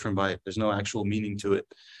something different by it. There's no actual meaning to it.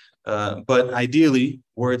 But ideally,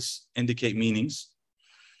 words indicate meanings.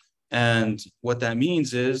 And what that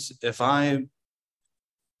means is if I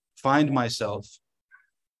find myself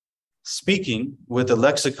speaking with a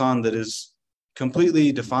lexicon that is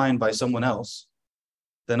completely defined by someone else,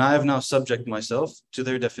 then I have now subject myself to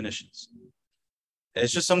their definitions.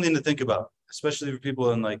 It's just something to think about, especially for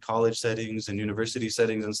people in like college settings and university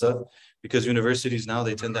settings and stuff, because universities now,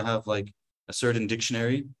 they tend to have like a certain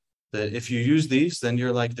dictionary that if you use these, then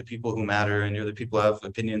you're like the people who matter and you're the people who have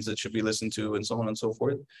opinions that should be listened to and so on and so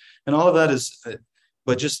forth. And all of that is,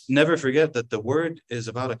 but just never forget that the word is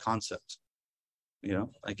about a concept. You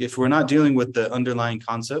know, like if we're not dealing with the underlying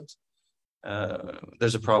concept,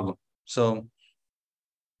 there's a problem. So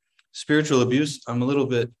spiritual abuse,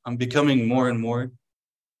 I'm becoming more and more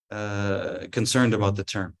concerned about the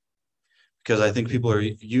term, because I think people are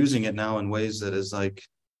using it now in ways that is like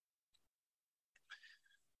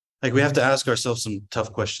we have to ask ourselves some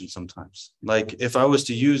tough questions sometimes. Like if I was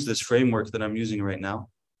to use this framework that I'm using right now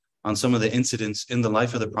on some of the incidents in the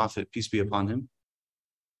life of the Prophet, peace be upon him,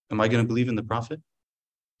 am I going to believe in the Prophet?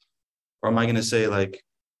 Or am I going to say like,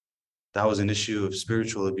 that was an issue of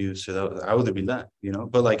spiritual abuse, or that I would be that, you know?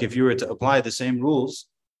 But like if you were to apply the same rules,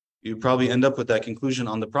 you probably end up with that conclusion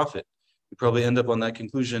on the Prophet. You probably end up on that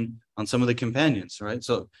conclusion on some of the companions, right?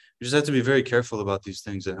 So you just have to be very careful about these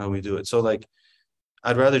things and how we do it. So like,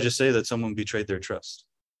 I'd rather just say that someone betrayed their trust.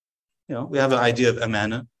 You know, we have an idea of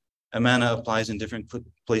amana. Amana applies in different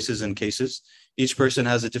places and cases. Each person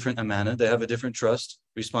has a different amana. They have a different trust,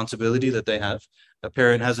 responsibility that they have. A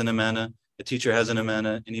parent has an amana. A teacher has an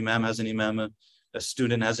amana. An imam has an imama. A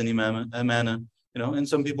student has an amana. You know, and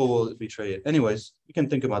some people will betray it. Anyways, you can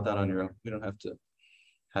think about that on your own. We don't have to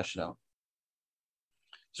hash it out.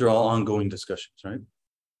 These are all ongoing discussions, right?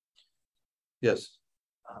 Yes.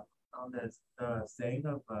 On this, the saying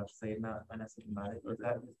of Sayyidina Anas ibn Malik, is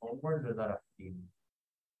that his own word or is that a hadith?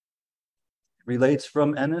 Relates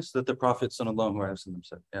from Anas that the Prophet sallallahu alaihi wasallam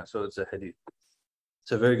said. Yeah, so it's a hadith.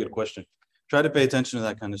 It's a very good question. Try to pay attention to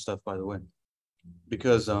that kind of stuff, by the way,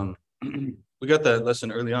 because we got that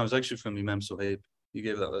lesson early on. It was actually from Imam Suhaib. He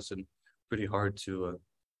gave that lesson pretty hard to, I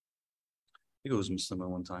think it was Muslima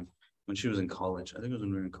one time when she was in college. I think it was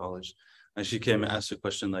when we were in college, and she came and asked a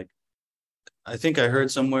question like, I think I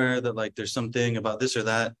heard somewhere that like there's something about this or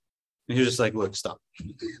that. And you're just like, look, stop.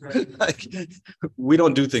 Like, we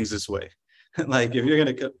don't do things this way. Like, if you're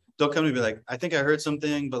going to, don't come to me like, I think I heard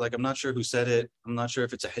something, but like, I'm not sure who said it. I'm not sure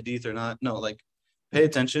if it's a hadith or not. No, like, pay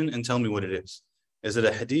attention and tell me what it is. Is it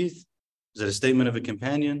a hadith? Is it a statement of a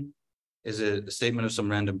companion? Is it a statement of some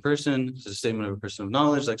random person? Is it a statement of a person of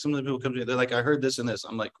knowledge? Like some of the people come to me, they're like, I heard this and this.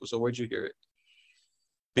 I'm like, so where'd you hear it?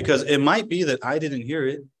 Because it might be that I didn't hear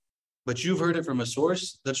it, but you've heard it from a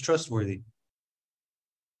source that's trustworthy.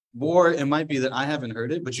 Or it might be that I haven't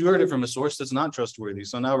heard it, but you heard it from a source that's not trustworthy.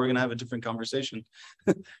 So now we're going to have a different conversation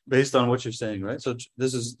based on what you're saying, right? So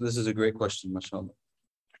this is a great question, mashallah.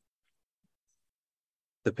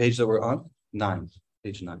 The page that we're on,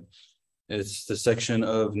 page 9. It's the section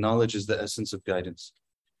of knowledge is the essence of guidance.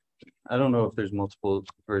 I don't know if there's multiple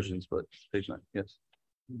versions, but page 9, yes.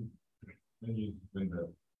 When the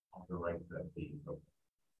author writes that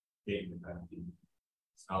statement that the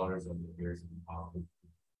scholars of the Heirs of the Prophets,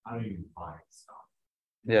 how do you define scholar?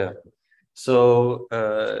 Yeah. So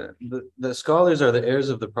the scholars are the heirs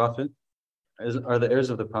of the prophet. Are the heirs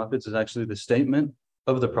of the prophets is actually the statement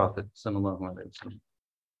of the prophet, sallallahu alaihi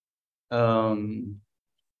wasallam.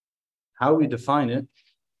 How we define it,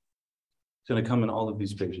 it's going to come in all of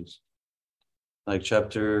these pages. Like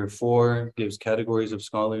chapter 4 gives categories of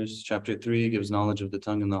scholars. Chapter 3 gives knowledge of the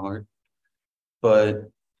tongue and the heart. But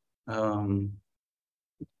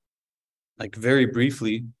like very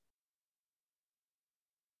briefly,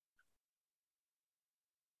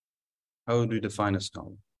 how would we define a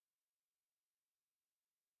scholar?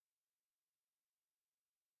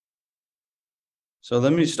 So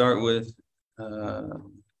let me start with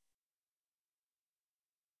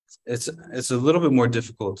it's a little bit more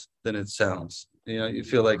difficult than it sounds. You know, you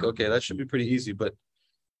feel like, okay, that should be pretty easy, but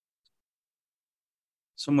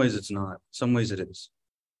some ways it's not. Some ways it is.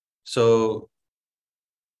 So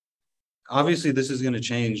obviously this is going to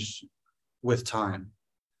change with time.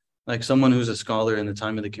 Like someone who's a scholar in the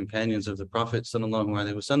time of the companions of the Prophet sallallahu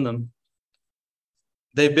alaihi wasallam,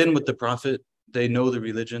 they've been with the Prophet, they know the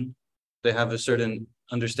religion, they have a certain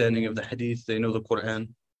understanding of the hadith, they know the Quran,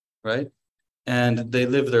 right? And they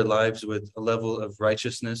live their lives with a level of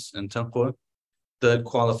righteousness and taqwa that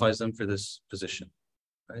qualifies them for this position,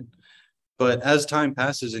 right? But as time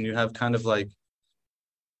passes and you have kind of like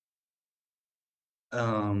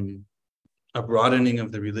a broadening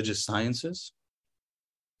of the religious sciences,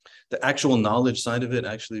 the actual knowledge side of it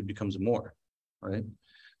actually becomes more, right?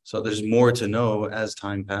 So there's more to know as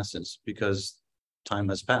time passes because time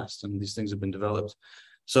has passed and these things have been developed.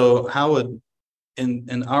 So how would,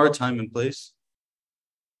 in our time and place,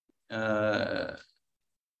 I'll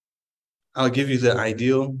give you the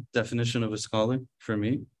ideal definition of a scholar for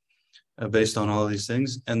me, based on all of these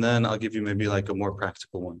things, and then I'll give you maybe like a more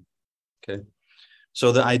practical one, okay?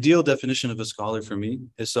 So the ideal definition of a scholar for me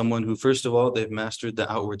is someone who, first of all, they've mastered the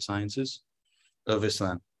outward sciences of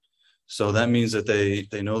Islam. So that means that they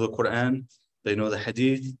know the Quran, they know the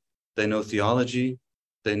hadith, they know theology,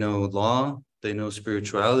 they know law, they know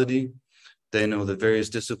spirituality, they know the various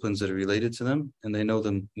disciplines that are related to them, and they know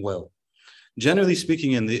them well. Generally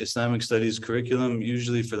speaking, in the Islamic studies curriculum,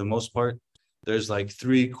 usually for the most part, there's like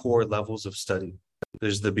 3 core levels of study.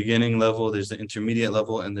 There's the beginning level, there's the intermediate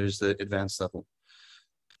level, and there's the advanced level.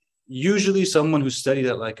 Usually someone who studied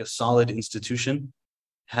at like a solid institution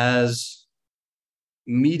has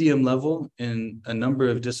medium level in a number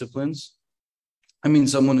of disciplines. I mean,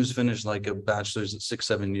 someone who's finished like a bachelor's at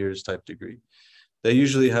 6-7 years type degree. They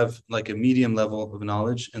usually have like a medium level of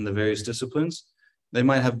knowledge in the various disciplines. They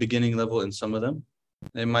might have beginning level in some of them.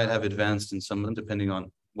 They might have advanced in some of them, depending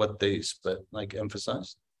on what they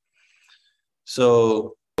emphasize.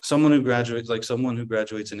 So someone who graduates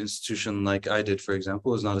an institution like I did, for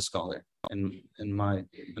example, is not a scholar in my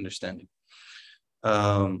understanding.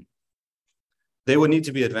 They would need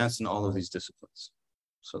to be advanced in all of these disciplines.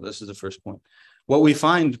 So this is the first point. What we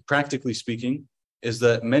find, practically speaking, is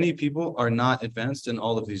that many people are not advanced in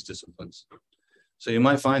all of these disciplines. So you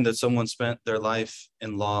might find that someone spent their life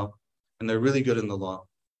in law and they're really good in the law.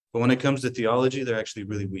 But when it comes to theology, they're actually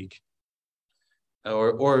really weak.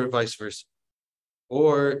 Or vice versa.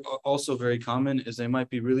 Or also very common is they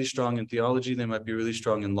might be really strong in theology, they might be really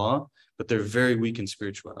strong in law, but they're very weak in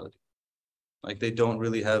spirituality. Like they don't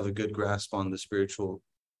really have a good grasp on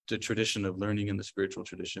the tradition of learning in the spiritual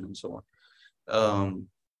tradition and so on.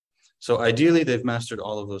 So ideally, they've mastered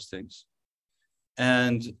all of those things.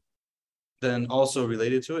 And then also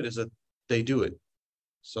related to it is that they do it.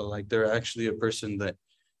 So like they're actually a person that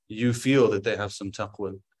you feel that they have some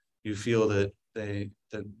taqwa. You feel that they're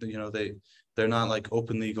not like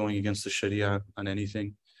openly going against the Sharia on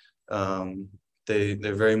anything.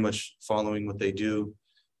 They're very much following what they do,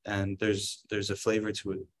 and there's a flavor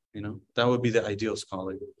to it. That would be the ideal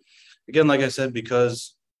scholar. Again, like I said,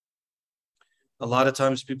 because a lot of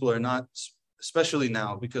times people are not, especially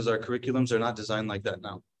now, because our curriculums are not designed like that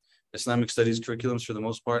now. Islamic studies curriculums, for the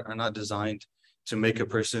most part, are not designed to make a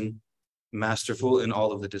person masterful in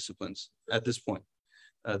all of the disciplines at this point.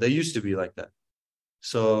 They used to be like that.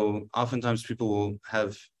 So oftentimes people will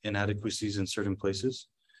have inadequacies in certain places,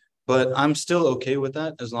 but I'm still okay with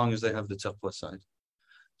that as long as they have the taqwa side.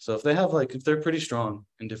 So if they have if they're pretty strong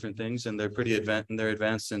in different things and they're pretty advanced and they're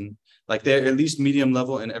advanced in they're at least medium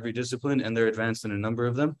level in every discipline and they're advanced in a number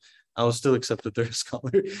of them, I will still accept that they're a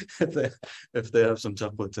scholar if they have some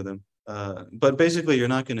taqwa to them. But basically you're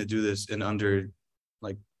not going to do this in under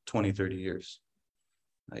 20, 30 years.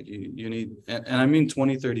 You need, and I mean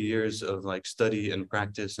 20, 30 years of study and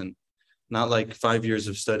practice, and not 5 years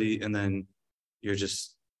of study and then you're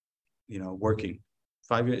just, working.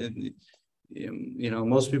 5 years,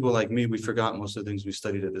 most people like me, we forgot most of the things we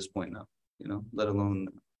studied at this point now, let alone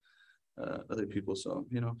other people. So,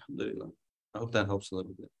 alhamdulillah. I hope that helps a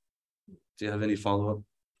little bit. Do you have any follow-up?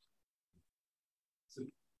 So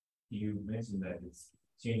you mentioned that it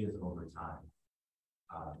changes over time.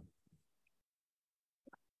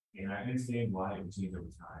 And I understand why it changes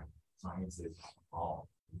over time. Science is evolved.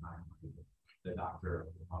 The doctor of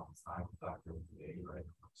the prophets, the doctor of today, right?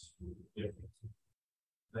 Different.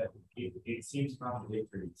 But it seems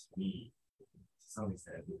contradictory to me to some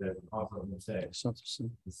extent, because the Prophet said,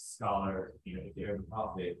 the scholar, if they're the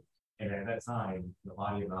prophet, and at that time, the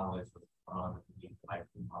body of knowledge was on the life of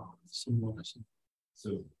the prophet.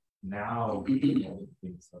 So now,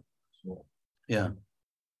 things are small. Yeah.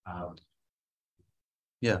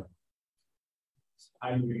 Yeah.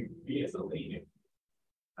 How do we as a layman?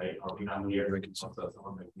 Right? Are we not here to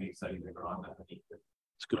someone that we study the Quran?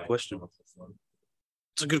 It's a good question.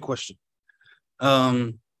 It's a good question.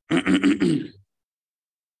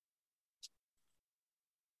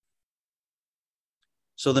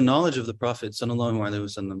 So the knowledge of the Prophet, sallallahu alaihi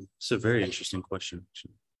wasallam, it's a very interesting question.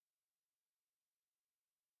 Actually.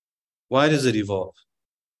 Why does it evolve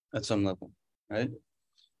at some level, right?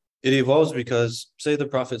 It evolves because, say, the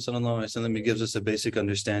Prophet sallallahu alaihi wasallam, he gives us a basic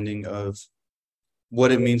understanding of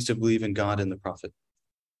what it means to believe in God and the Prophet.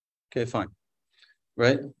 Okay, fine.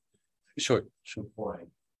 Right? Sure.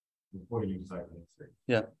 Before you start the answer.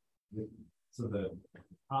 Yeah. So the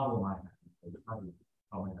problem I have, is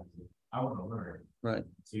I want to learn. Right.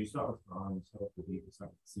 So you start with Quran, you start with the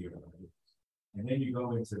start with Sirah, and then you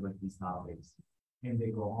go into these topics, and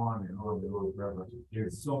they go on and on and on forever.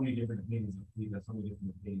 There's so many different opinions of people, so many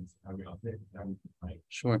different opinions of everything, right?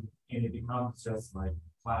 Sure. And it becomes just like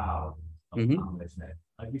cloud of knowledge that,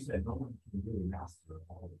 like you said, no one can really master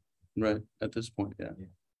all of it. Right. At this point, yeah.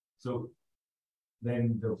 So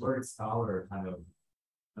then the word scholar kind of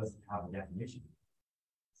doesn't have a definition.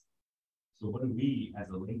 So what do we as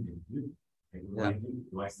a layman do? Like, what do I do?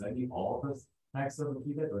 Do I study all the texts of the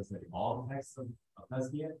Kitab? Do I study all the texts of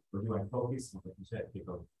Tazkiyah? Or do I focus, like you said,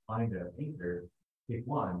 find a thinker, pick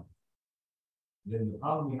one? Then the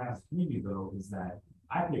problem we have as community, though, is that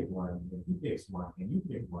I pick one, and he picks one, and you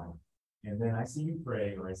pick one. And then I see you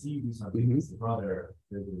pray, or I see you do something. It's the brother,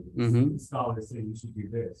 the scholar say you should do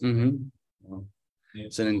this. Well,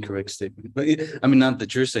 it's an incorrect statement. But I mean, not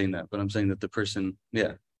that you're saying that, but I'm saying that the person,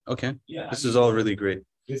 okay. Yeah. This is all really great.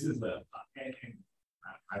 This is the,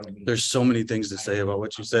 I don't mean. There's so many things to say about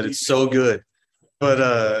what you said. It's so good. But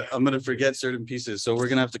I'm going to forget certain pieces. So we're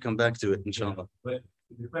going to have to come back to it, inshallah. But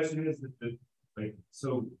the question is,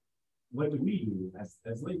 so what do we do as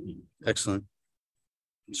lay people? Excellent.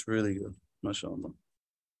 It's really good. MashaAllah.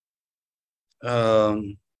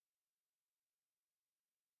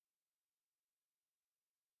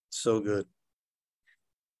 So good.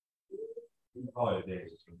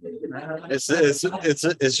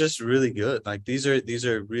 It's just really good. Like these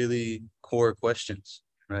are really core questions,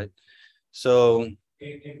 right? So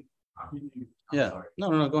yeah.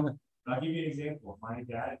 No, go ahead. I'll give you an example. My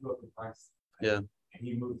dad grew up in Pakistan. Yeah. And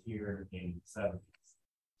he moved here in the 70s.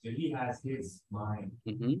 So he has his mind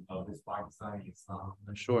of this Pakistani Islam.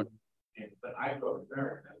 Sure. But I grew up in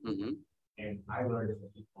America. And I learned from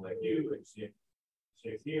people like you and shit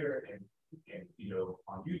here and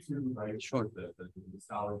on YouTube, right? Sure. The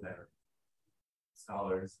scholars that are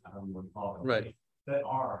scholars, I don't know what to call them, right? That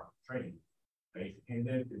are trained, right? And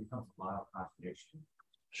then it becomes a lot of contradiction.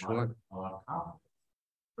 Sure. A lot of conflict.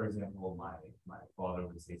 For example, my father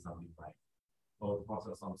would say something like, "Oh, the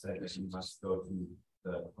Prophet said that you must go to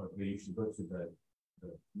you should go to the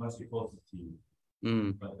masjid closest to you."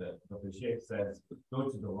 But the sheikh says, "Go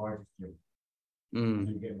to the largest gym, so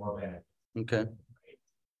you get more benefit." Okay.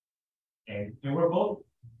 And we're both,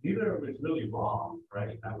 neither of it is really wrong,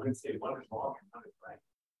 right? I wouldn't say one is wrong and one is right.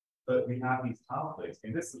 But we have these conflicts,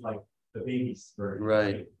 and this is like the baby version.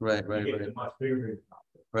 Right. Much bigger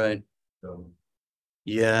conflict. Right. So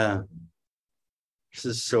yeah. This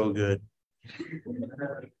is so good.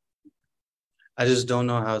 I just don't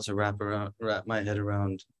know how to wrap my head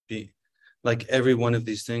around like every one of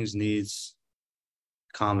these things needs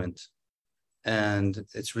comment. And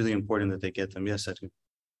it's really important that they get them. Yes, I do.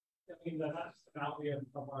 I mean, that's analogy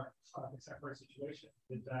of our contemporary situation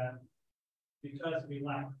is that because we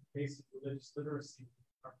lack basic religious literacy,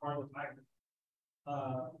 our part of the time,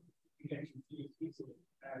 we get confused easily,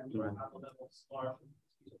 and we don't have a level of scholarship.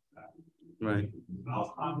 Right. I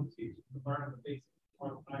was taught to learn the basic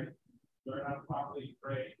part of life, learn how to properly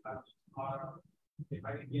pray, how to honor, if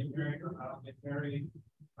I can get married or how to get married,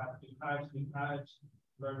 how to do Hajj,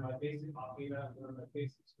 learn my basic aqidah, learn my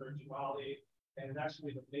basic spirituality, and it's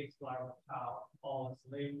actually the baseline of how all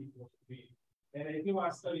enslaved people should be. And if you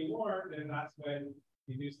want to study more, then that's when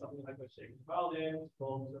you do something like what Sheikh Weldon,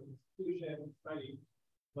 go to an institution, study.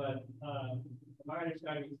 But my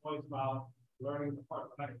understanding is always about learning the part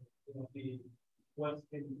of life, what's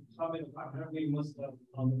incumbent upon every Muslim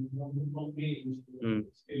on the whole age to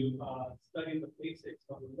study the basics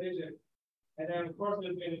of religion. And then, of course,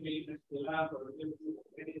 there's going to be ikhtilaf or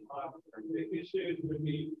issues, would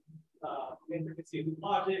be intricacies of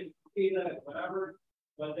logic, data, and whatever.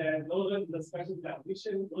 But then those are the discussions that we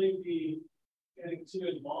shouldn't really be getting too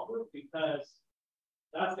involved with, because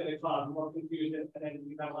that's going to cause more confusion, and then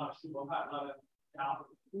we have a lot of people have a lot of doubt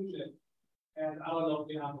and confusion. And I don't know if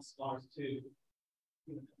we have the scholars to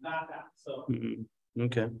combat that. So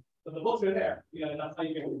okay. But the books are there. That's how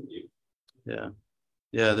you get review. Yeah.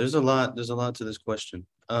 Yeah, there's a lot to this question.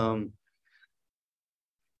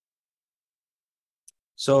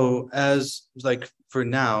 So as like for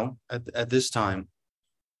now, at this time,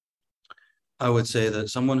 I would say that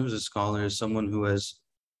someone who's a scholar is someone who has,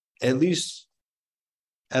 at least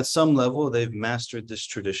at some level, they've mastered this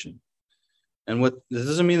tradition. And this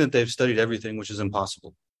doesn't mean that they've studied everything, which is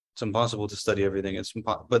impossible. It's impossible to study everything.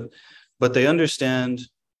 But they understand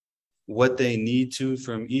what they need to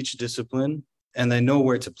from each discipline, and they know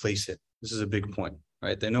where to place it. This is a big point,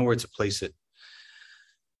 right? They know where to place it.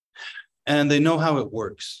 And they know how it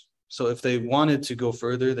works. So if they wanted to go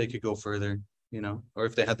further, they could go further, or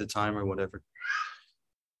if they had the time or whatever.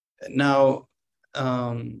 Now,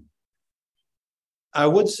 I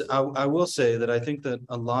will say that I think that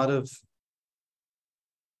a lot of,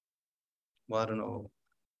 I don't know.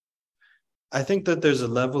 I think that there's a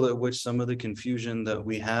level at which some of the confusion that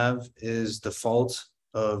we have is the fault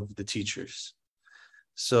of the teachers.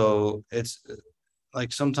 So it's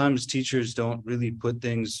like sometimes teachers don't really put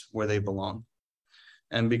things where they belong.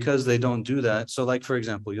 And because they don't do that, so like, for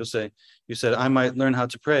example, you said, I might learn how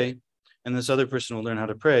to pray, and this other person will learn how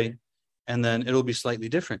to pray, and then it'll be slightly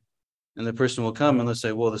different. And the person will come and they'll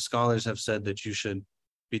say, well, the scholars have said that you should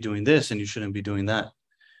be doing this and you shouldn't be doing that.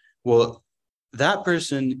 Well, that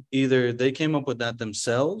person, either they came up with that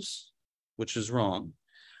themselves, which is wrong,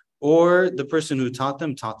 or the person who taught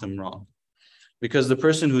them wrong. Because the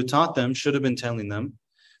person who taught them should have been telling them,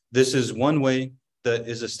 this is one way that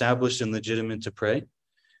is established and legitimate to pray,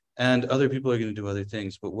 and other people are going to do other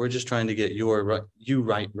things, but we're just trying to get you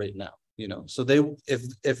right now. So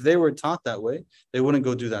if they were taught that way, they wouldn't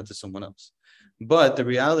go do that to someone else. But the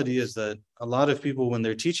reality is that a lot of people, when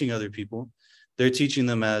they're teaching other people, they're teaching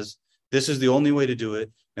them as, this is the only way to do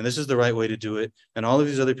it, and this is the right way to do it, and all of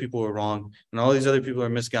these other people are wrong, and all these other people are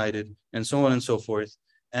misguided, and so on and so forth.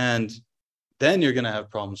 And then you're going to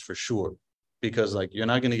have problems for sure, because like you're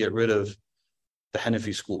not going to get rid of the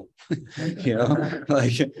Hanafi school. Like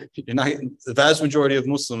you're not, the vast majority of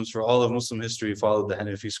Muslims for all of Muslim history followed the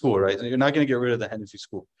Hanafi school, right? You're not going to get rid of the Hanafi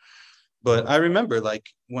school. But I remember like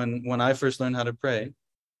when I first learned how to pray,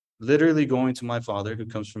 literally going to my father, who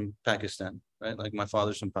comes from Pakistan, right? Like my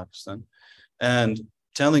father's from Pakistan, and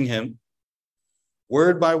telling him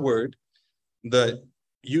word by word that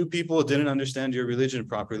you people didn't understand your religion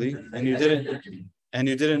properly, and you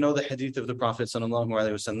didn't know the hadith of the Prophet sallallahu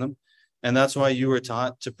alaihi wasallam, and that's why you were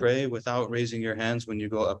taught to pray without raising your hands when you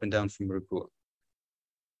go up and down from ruku',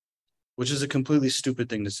 which is a completely stupid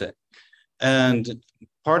thing to say. And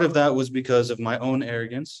part of that was because of my own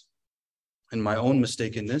arrogance and my own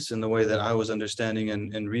mistakenness in the way that I was understanding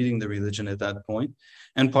and reading the religion at that point.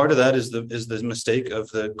 And part of that is the mistake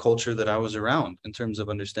of the culture that I was around in terms of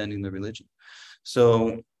understanding the religion.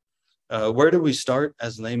 So where do we start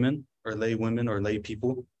as laymen or lay women or lay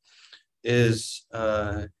people is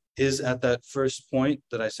at that first point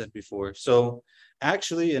that I said before. So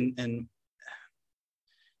actually, and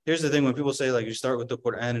here's the thing, when people say like you start with the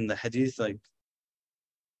Quran and the Hadith, like,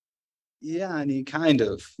 yeah, kind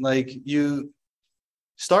of like you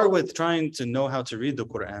start with trying to know how to read the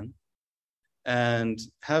Quran and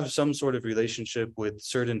have some sort of relationship with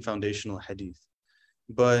certain foundational Hadith.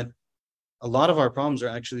 But a lot of our problems are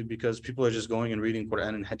actually because people are just going and reading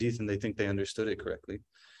Quran and Hadith and they think they understood it correctly.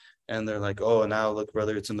 And they're like, oh, now look,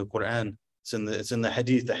 brother, it's in the Quran. It's in the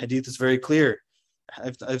Hadith. The Hadith is very clear.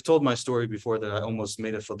 I've told my story before that I almost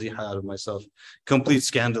made a fadiha out of myself, complete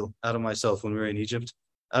scandal out of myself when we were in Egypt.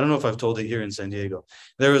 I don't know if I've told it here in San Diego.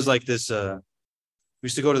 There was like this, we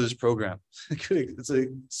used to go to this program. It's a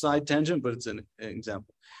side tangent, but it's an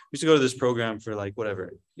example. We used to go to this program for like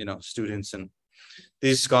whatever, students, and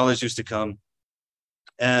these scholars used to come.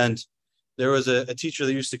 And there was a teacher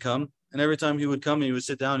that used to come, and every time he would come, he would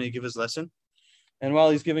sit down and he'd give his lesson. And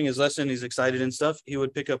while he's giving his lesson, he's excited and stuff, he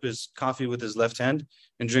would pick up his coffee with his left hand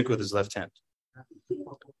and drink with his left hand.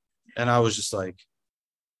 And I was just like,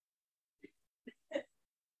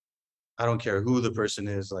 I don't care who the person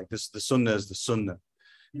is, like this, the sunnah is the sunnah.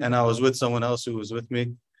 And I was with someone else who was with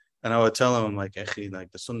me, and I would tell him, I'm like, Echi,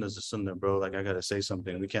 like the sunnah is the sunnah, bro. Like, I gotta say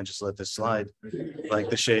something. We can't just let this slide.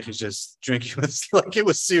 Like the sheikh is just drinking with, like it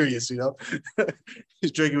was serious,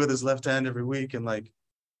 He's drinking with his left hand every week, and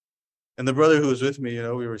the brother who was with me,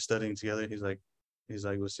 we were studying together. He's like,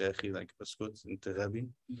 what's Echi, like,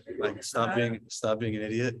 like stop being an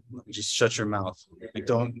idiot. Just shut your mouth. Like,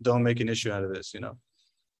 don't make an issue out of this, It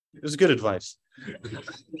was good advice.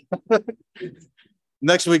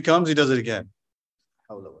 Next week comes, he does it again.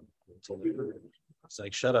 It's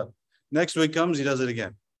like, shut up. Next week comes, he does it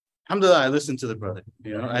again. Alhamdulillah, I listened to the brother.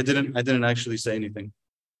 I didn't actually say anything.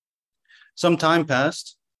 Some time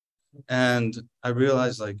passed, and I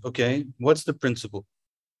realized, like, okay, what's the principle?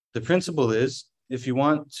 The principle is, if you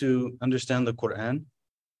want to understand the Quran,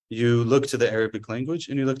 you look to the Arabic language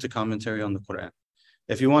and you look to commentary on the Quran.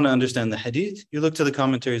 If you want to understand the hadith, you look to the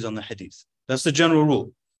commentaries on the hadith. That's the general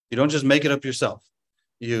rule. You don't just make it up yourself.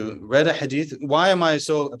 You read a hadith. Why am I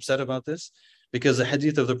so upset about this? Because the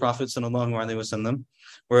hadith of the Prophet ﷺ,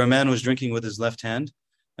 where a man was drinking with his left hand,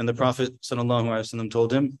 and the Prophet ﷺ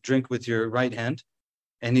told him, drink with your right hand.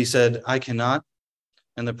 And he said, I cannot.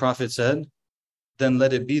 And the Prophet said, then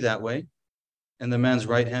let it be that way. And the man's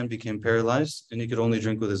right hand became paralyzed, and he could only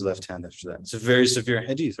drink with his left hand after that. It's a very severe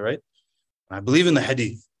hadith, right? I believe in the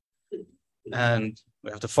hadith. And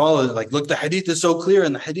we have to follow it. Like, look, the hadith is so clear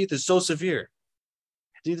and the hadith is so severe.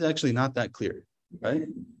 Hadith is actually not that clear, right?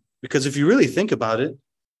 Because if you really think about it,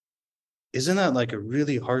 isn't that like a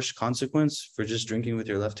really harsh consequence for just drinking with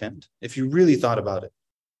your left hand? If you really thought about it.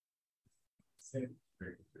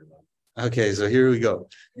 Okay, so here we go.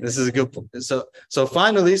 This is a good point. So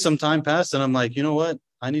finally, some time passed, and I'm like, you know what?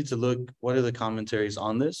 I need to look, what are the commentaries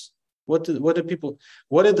on this? What did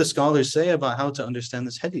the scholars say about how to understand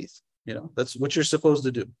this hadith? That's what you're supposed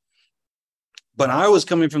to do. But I was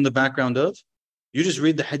coming from the background of, you just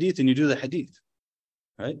read the hadith and you do the hadith,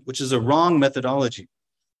 right? Which is a wrong methodology.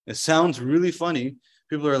 It sounds really funny.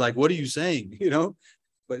 People are like, what are you saying?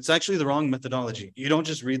 But it's actually the wrong methodology. You don't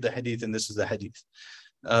just read the hadith and this is the hadith.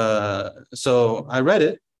 So I read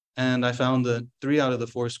it, and I found that 3 out of the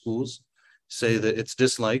 4 schools say that it's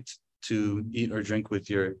disliked to eat or drink with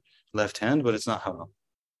your left hand, but it's not haram.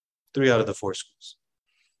 3 out of the 4 schools.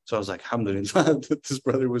 So I was like, alhamdulillah, this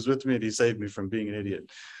brother was with me and he saved me from being an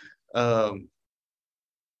idiot.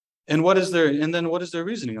 And what is their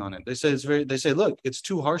reasoning on it? They say, look, it's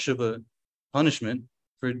too harsh of a punishment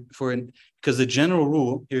because the general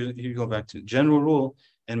rule, here you go back to general rule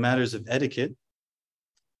in matters of etiquette,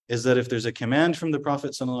 is that if there's a command from the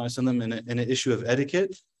Prophet ﷺ in an issue of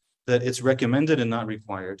etiquette, that it's recommended and not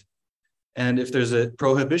required. And if there's a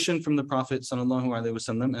prohibition from the Prophet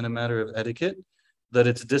ﷺ in a matter of etiquette, that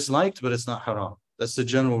it's disliked, but it's not haram. That's the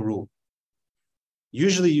general rule.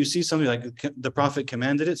 Usually you see something like the Prophet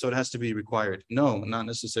commanded it, so it has to be required. No, not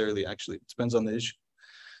necessarily, actually. It depends on the issue.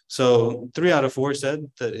 So 3 out of 4 said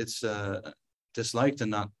that it's disliked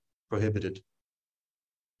and not prohibited.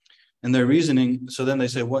 And their reasoning, so then they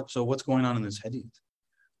say, what's going on in this hadith?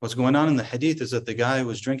 What's going on in the hadith is that the guy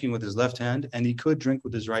was drinking with his left hand and he could drink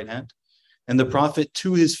with his right hand. And the Prophet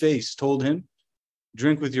to his face told him,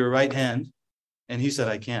 drink with your right hand. And he said,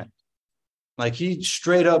 I can't. Like he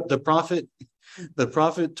straight up, the Prophet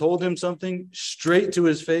told him something straight to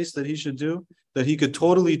his face that he should do, that he could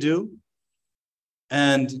totally do.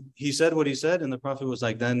 And he said what he said. And the Prophet was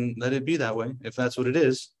like, then let it be that way. If that's what it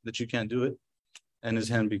is, that you can't do it. And his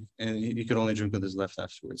hand, and he could only drink with his left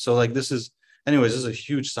afterwards. So like this is a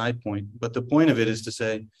huge side point. But the point of it is to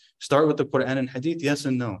say, start with the Quran and Hadith, yes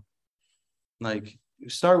and no. Like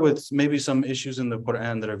start with maybe some issues in the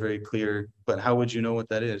Quran that are very clear, but how would you know what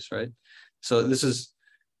that is, right? So this is,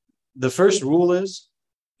 the first rule is,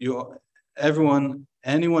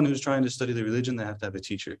 anyone who's trying to study the religion, they have to have a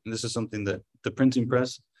teacher. And this is something that the printing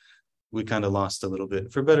press, we kind of lost a little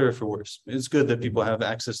bit, for better or for worse. It's good that people have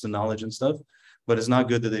access to knowledge and stuff, but it's not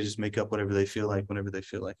good that they just make up whatever they feel like whenever they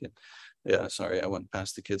feel like it. Yeah, sorry, I went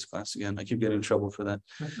past the kids' class again. I keep getting in trouble for that.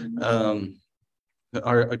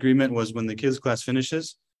 Our agreement was when the kids class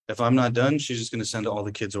finishes, if I'm not done, she's just going to send all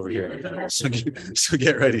the kids over here. So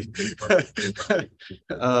get ready.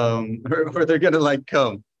 Or they're going to like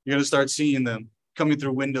come. You're going to start seeing them coming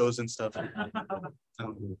through windows and stuff.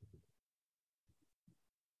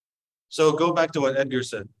 So go back to what Edgar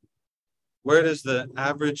said. Where does the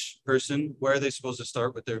average person, where are they supposed to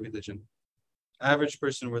start with their religion? Average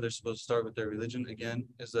person, where they're supposed to start with their religion, again,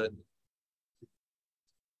 is that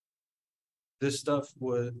this stuff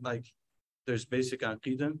would, like, there's basic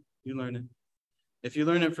aqidah, you learn it. If you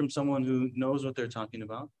learn it from someone who knows what they're talking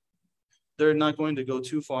about, they're not going to go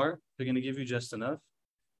too far. They're going to give you just enough.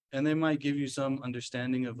 And they might give you some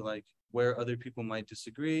understanding of like where other people might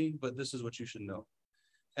disagree, but this is what you should know.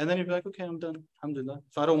 And then you'd be like, okay, I'm done. Alhamdulillah.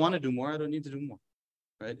 If I don't want to do more, I don't need to do more.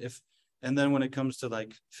 Right? And then when it comes to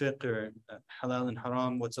like fiqh or halal and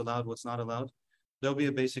haram, what's allowed, what's not allowed, there'll be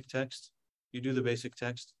a basic text. You do the basic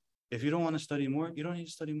text. If you don't want to study more, you don't need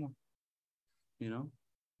to study more. You know?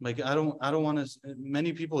 Like I don't want to,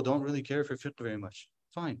 many people don't really care for fiqh very much.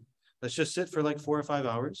 Fine. Let's just sit for like 4 or 5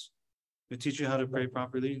 hours. We teach you how to pray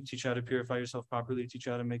properly, teach you how to purify yourself properly, teach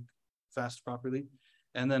you how to make fast properly.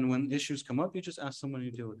 And then when issues come up, you just ask someone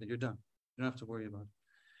to deal with it. You're done. You don't have to worry about it.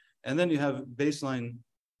 And then you have baseline,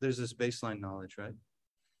 there's this baseline knowledge, right?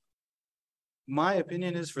 My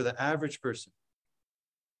opinion is for the average person,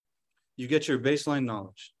 you get your baseline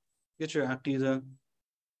knowledge, you get your aqidah,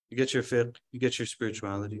 you get your fiqh, you get your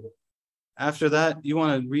spirituality. After that, you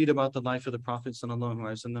want to read about the life of the Prophet sallallahu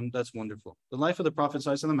alaihi wasallam. That's wonderful. The life of the Prophet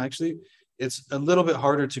sallallahu alaihi wasallam, actually, it's a little bit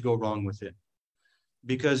harder to go wrong with it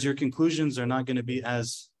because your conclusions are not going to be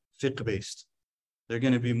as fiqh-based. They're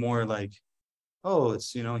going to be more like, oh,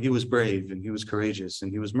 it's, you know, he was brave and he was courageous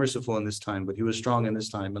and he was merciful in this time, but he was strong in this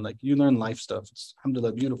time. And like, you learn life stuff. It's,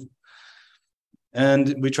 alhamdulillah, beautiful.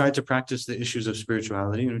 And we try to practice the issues of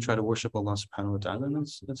spirituality and we try to worship Allah subhanahu wa ta'ala, and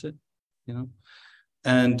that's it, you know.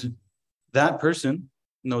 And that person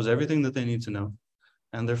knows everything that they need to know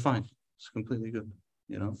and they're fine. It's completely good,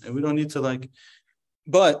 you know. And we don't need to like,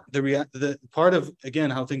 but the part of, again,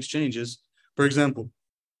 how things change is, for example,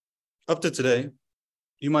 up to today,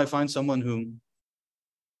 you might find someone who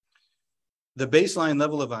the baseline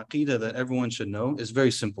level of aqidah that everyone should know is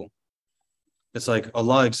very simple. It's like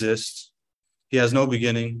Allah exists. He has no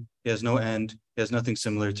beginning. He has no end. He has nothing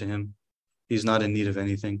similar to him. He's not in need of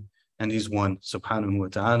anything. And he's one, subhanahu wa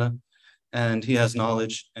ta'ala. And he has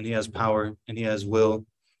knowledge and he has power and he has will.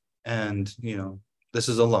 And, you know, this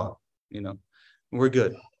is Allah, you know, we're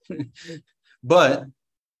good. But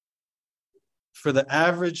for the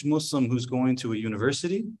average Muslim who's going to a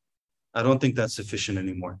university, I don't think that's sufficient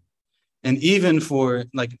anymore. And even for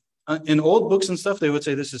like in old books and stuff, they would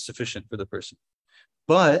say this is sufficient for the person.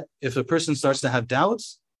 But if the person starts to have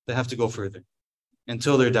doubts, they have to go further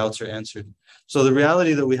until their doubts are answered. So the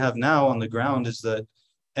reality that we have now on the ground is that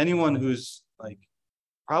anyone who's like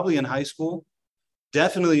probably in high school,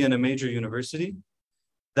 definitely in a major university,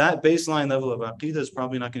 that baseline level of aqidah is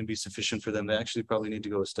probably not going to be sufficient for them. They actually probably need to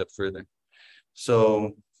go a step further.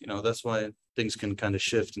 So, you know, that's why things can kind of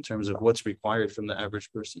shift in terms of what's required from the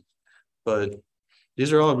average person. But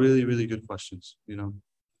these are all really, really good questions, you know.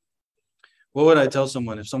 What would I tell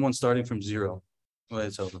someone if someone's starting from zero? What would I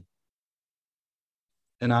tell them?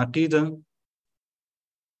 In Aqidah,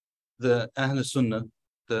 the Ahl Sunnah,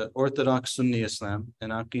 the Orthodox Sunni Islam in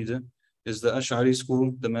Aqidah is the Ash'ari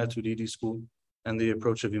school, the Maturidi school, and the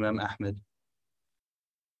approach of Imam Ahmed.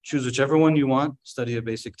 Choose whichever one you want, study a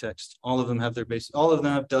basic text. All of them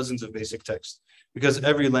have dozens of basic texts because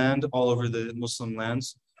every land all over the Muslim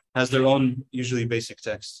lands has their own usually basic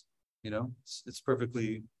text. You know, it's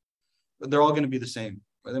perfectly, they're all going to be the same.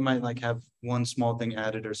 They might like have one small thing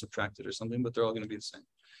added or subtracted or something, but they're all going to be the same.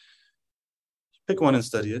 Pick one and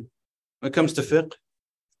study it. When it comes to fiqh,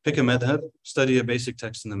 pick a madhab, study a basic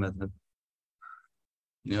text in the madhab.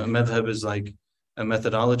 You know, madhab is like a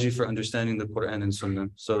methodology for understanding the Quran and Sunnah.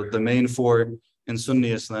 So the main four in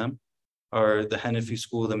Sunni Islam are the Hanafi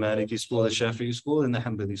school, the Maliki school, the Shafi'i school, and the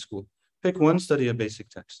Hanbali school. Pick one, study a basic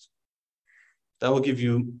text. That will give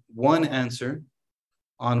you one answer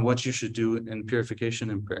on what you should do in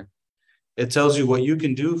purification and prayer. It tells you what you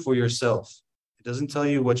can do for yourself. It doesn't tell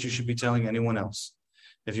you what you should be telling anyone else.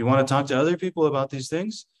 If you want to talk to other people about these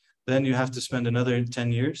things, then you have to spend another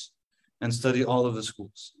 10 years and study all of the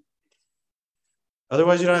schools.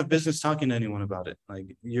 Otherwise, you don't have business talking to anyone about it.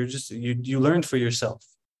 Like you learned for yourself.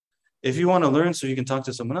 If you want to learn so you can talk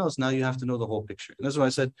to someone else, now you have to know the whole picture. And that's why I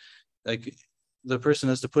said, like, the person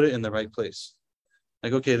has to put it in the right place.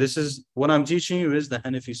 Like, okay, this is what I'm teaching you is the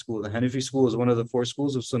Hanafi school. The Hanafi school is one of the four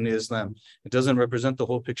schools of Sunni Islam. It doesn't represent the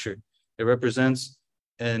whole picture. It represents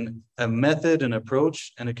and a method, an approach,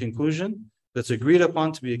 and a conclusion that's agreed upon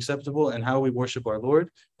to be acceptable in how we worship our Lord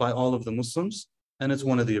by all of the Muslims. And it's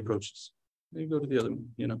one of the approaches. You go to the other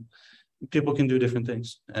one, people can do different things.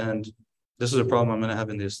 And this is a problem I'm going to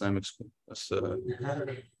have in the Islamic school. That's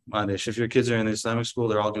if your kids are in the Islamic school,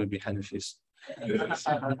 they're all going to be Hanafis.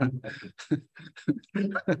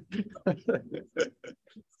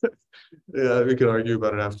 Yeah, we can argue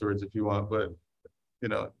about it afterwards if you want, but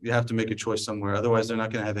you have to make a choice somewhere. Otherwise, they're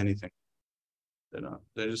not going to have anything. They're not.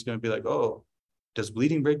 They're just going to be like, oh, does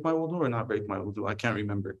bleeding break my wudu or not break my wudu? I can't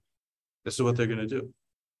remember. This is what they're going to do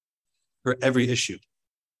for every issue.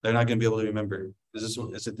 They're not going to be able to remember. Is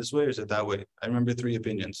it this way or is it that way? I remember 3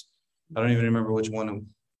 opinions. I don't even remember which one,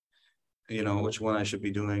 which one I should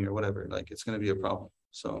be doing or whatever. Like, it's going to be a problem.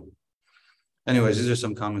 So anyways, these are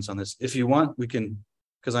some comments on this. If you want, we can,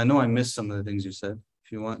 because I know I missed some of the things you said.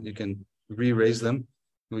 If you want, you can re-raise them.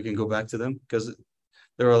 We can go back to them because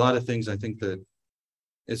there are a lot of things I think that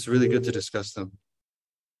it's really good to discuss them.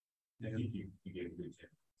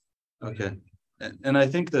 Okay. And I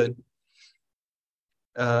think that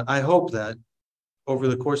I hope that over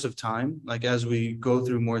the course of time, like as we go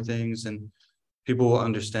through more things and people will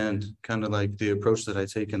understand kind of like the approach that I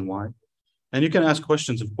take and why. And you can ask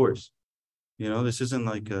questions, of course. This isn't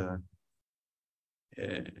like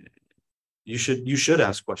you should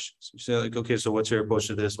ask questions. You say like, okay, so what's your approach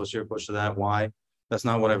to this? What's your approach to that? Why? That's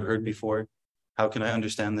not what I've heard before. How can I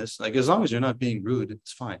understand this? Like, as long as you're not being rude,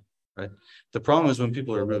 it's fine, right? The problem is when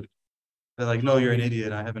people are rude. They're like, no, you're an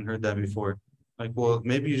idiot. I haven't heard that before. Like, well,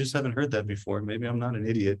 maybe you just haven't heard that before. Maybe I'm not an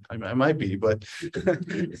idiot. I might be, but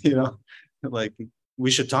like we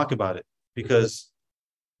should talk about it because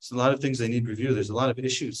it's a lot of things they need review. There's a lot of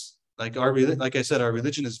issues. Like like I said, our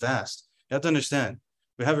religion is vast. You have to understand.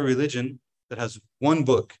 We have a religion that has one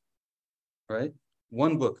book, right?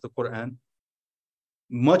 One book, the Quran,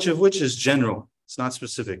 much of which is general. It's not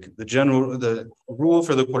specific. The rule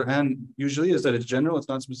for the Quran usually is that it's general, it's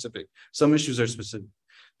not specific. Some issues are specific.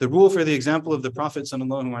 The rule for the example of the Prophet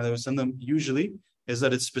ﷺ usually is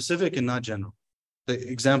that it's specific and not general. The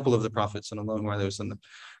example of the Prophet ﷺ.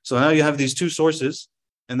 So now you have these 2 sources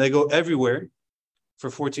and they go everywhere for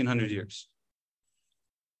 1400 years.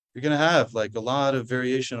 You're going to have like a lot of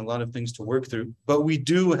variation, a lot of things to work through. But we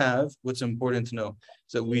do have, what's important to know,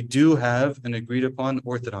 is that we do have an agreed upon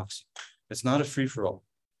orthodoxy. It's not a free-for-all.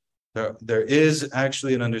 There is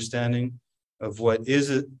actually an understanding of what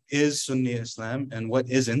is Sunni Islam and what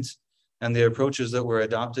isn't, and the approaches that were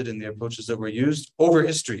adopted and the approaches that were used over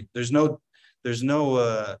history. There's no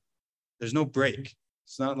break.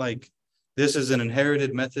 It's not like this is an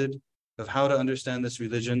inherited method of how to understand this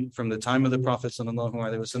religion from the time of the Prophet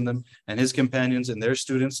ﷺ and his companions and their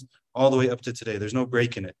students all the way up to today. There's no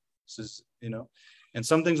break in it. This is, and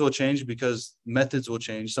some things will change because methods will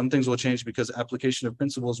change. Some things will change because application of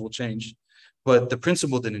principles will change. But the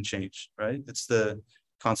principle didn't change, right? It's the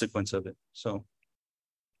consequence of it. So,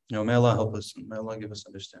 may Allah help us. May Allah give us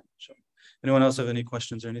understanding. So, anyone else have any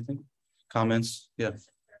questions or anything? Comments? Yeah.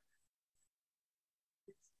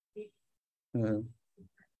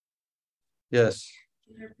 Yes.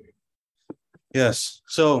 Yes.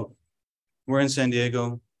 So, we're in San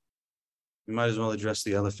Diego. We might as well address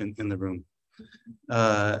the elephant in the room.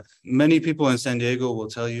 Many people in San Diego will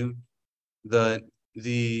tell you that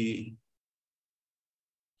the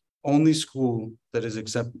only school that is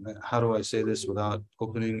how do I say this without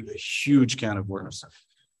opening a huge can of worms?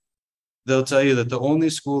 They'll tell you that the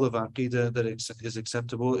only school of Aqidah that is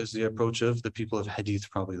acceptable is the approach of the people of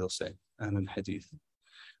Hadith, probably they'll say, and Hadith,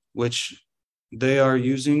 which they are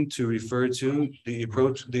using to refer to the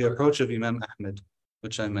approach of Imam Ahmed,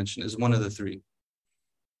 which I mentioned is one of the 3.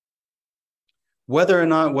 Whether or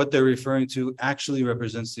not what they're referring to actually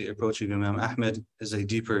represents the approach of Imam Ahmed is a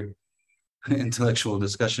deeper intellectual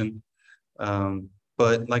discussion.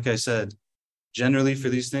 But like I said, generally for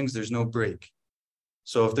these things, there's no break.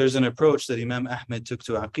 So if there's an approach that Imam Ahmed took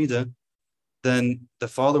to Aqidah, then the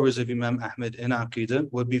followers of Imam Ahmed in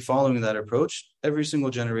Aqidah would be following that approach every single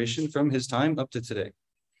generation from his time up to today.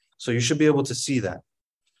 So you should be able to see that.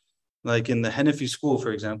 Like in the Hanafi school,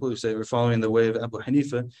 for example, you say we're following the way of Abu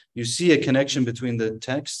Hanifa, you see a connection between the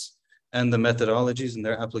texts and the methodologies and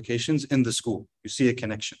their applications in the school. You see a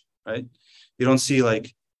connection, right? You don't see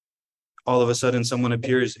like all of a sudden someone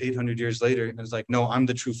appears 800 years later and is like, no, I'm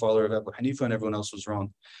the true follower of Abu Hanifa and everyone else was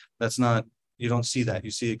wrong. That's not, you don't see that. You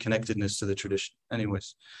see a connectedness to the tradition.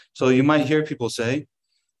 Anyways, so you might hear people say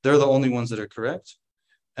they're the only ones that are correct,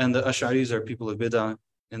 and the Ash'aris are people of Bid'ah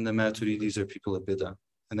and the Maturidis are people of Bid'ah.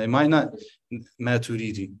 And they might not,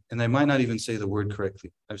 Maturidi, and they might not even say the word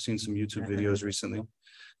correctly. I've seen some YouTube videos recently.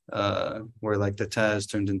 where like the ta is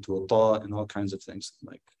turned into a ta and all kinds of things.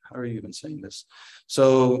 Like, how are you even saying this?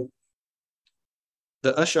 So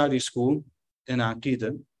the Ash'ari school in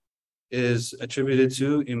Aqidah is attributed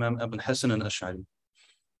to Imam Ibn Hassan al-Ash'ari.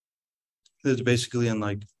 This is basically in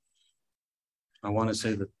like, I want to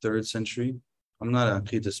say the 3rd century. I'm not an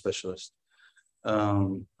Aqidah specialist.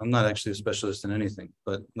 I'm not actually a specialist in anything,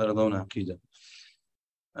 but let alone Aqidah.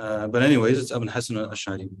 But anyways, it's Ibn Hassan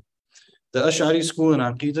al-Ash'ari. The Ash'ari school in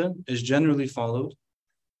Aqidah is generally followed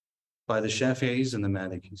by the Shafi'is and the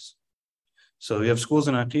Malikis. So you have schools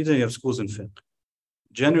in Aqidah, you have schools in fiqh.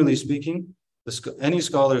 Generally speaking, any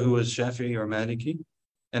scholar who was Shafi'i or Maliki,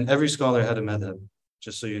 and every scholar had a madhab,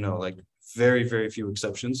 just so you know, like very, very few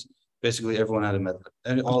exceptions. Basically, everyone had a madhab,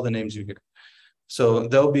 and all the names you hear. So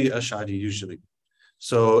they'll be Ash'ari usually.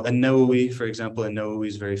 So An-Nawawi, for example, An-Nawawi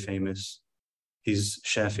is very famous. He's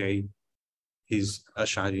Shafi'i, he's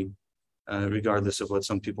Ash'ari, regardless of what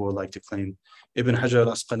some people would like to claim. Ibn Hajar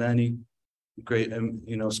al-Asqalani, great,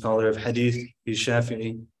 scholar of hadith, he's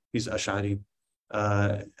Shafi'i, he's Ash'ari.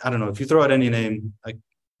 I don't know, if you throw out any name,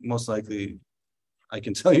 most likely I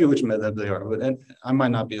can tell you which madhab they are, but I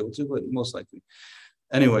might not be able to, but most likely.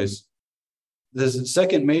 Anyways, the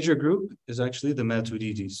second major group is actually the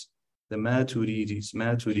Maturidis. The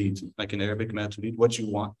Maturid, like in Arabic, Maturid, what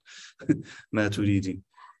you want, Maturidi.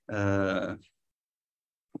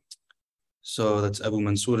 So that's Abu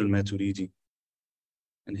Mansur al-Maturidi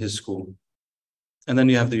and his school. And then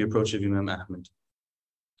you have the approach of Imam Ahmad.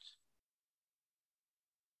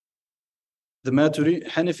 The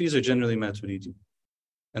Hanafis are generally Maturidi.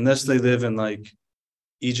 Unless they live in like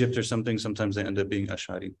Egypt or something, sometimes they end up being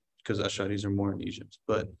Ash'ari, because Ash'aris are more in Egypt.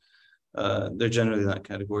 But they're generally that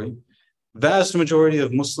category. Vast majority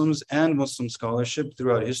of Muslims and Muslim scholarship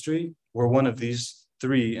throughout history were one of these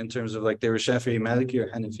three in terms of like they were Shafi'i, Maliki, or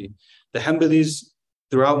Hanafi. The Hanbalis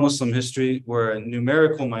throughout Muslim history were a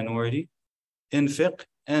numerical minority in fiqh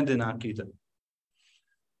and in aqidah.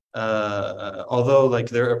 Although like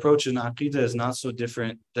their approach in aqidah is not so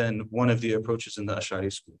different than one of the approaches in the Ash'ari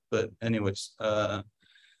school. But anyways,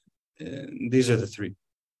 these are the three.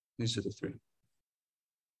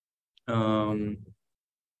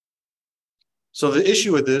 So the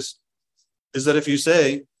issue with this is that if you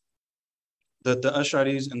say that the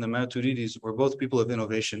Ash'aris and the Maturidis were both people of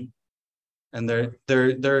innovation, and they're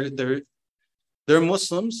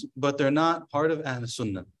Muslims, but they're not part of Ahl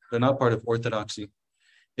Sunnah. They're not part of orthodoxy.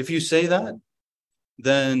 If you say that,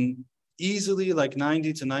 then easily like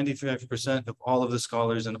 90 to 95% of all of the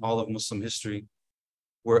scholars in all of Muslim history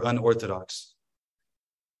were unorthodox.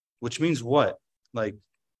 Which means what? Like,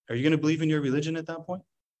 are you going to believe in your religion at that point?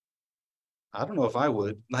 I don't know if I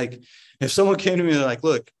would. Like, if someone came to me and they're like,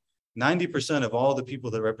 look, 90% of all the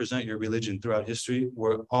people that represent your religion throughout history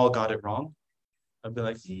all got it wrong, I'd be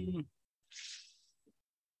like,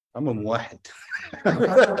 I'm a muwahid.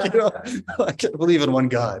 I can't believe in one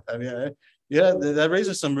God. I mean, that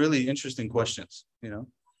raises some really interesting questions,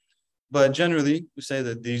 But generally, we say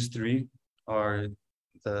that these three are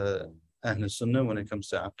the Ahl Sunnah when it comes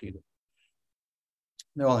to Aqidah.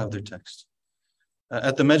 They all have their text.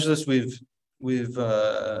 At the Majlis, we've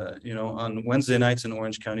on Wednesday nights in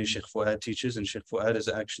Orange County, Sheikh Fuad teaches, and Sheikh Fuad is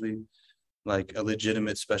actually like a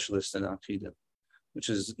legitimate specialist in Aqidah, which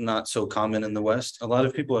is not so common in the West. A lot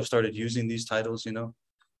of people have started using these titles,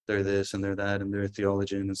 they're this and they're that and they're a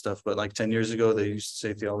theologian and stuff. But like 10 years ago, they used to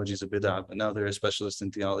say theology is a bid'ah, but now they're a specialist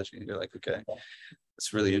in theology. And you're like, okay,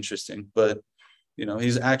 it's really interesting. But,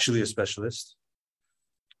 he's actually a specialist.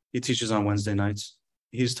 He teaches on Wednesday nights.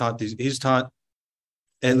 He's taught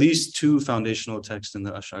at least 2 foundational texts in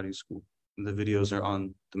the Ash'ari school. And the videos are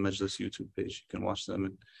on the Majlis YouTube page. You can watch them.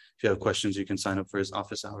 And if you have questions, you can sign up for his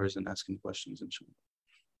office hours and ask him questions. Inshallah.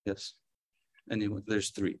 Yes. Anyway,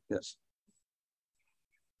 there's 3. Yes.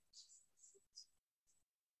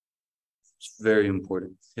 It's very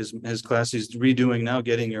important. His class he's redoing now,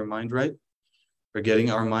 getting your mind right, or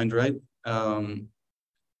getting our mind right.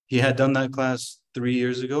 He had done that class 3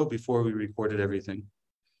 years ago before we recorded everything.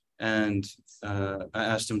 And I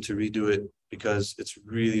asked him to redo it because it's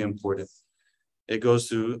really important. It goes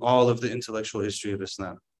through all of the intellectual history of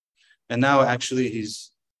Islam. And now actually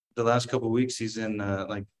the last couple of weeks, he's in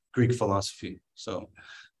like Greek philosophy. So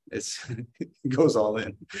it goes all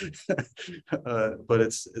in. But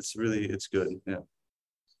it's good. Yeah.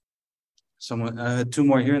 Someone, I had 2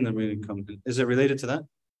 more here and then we come in. Is it related to that?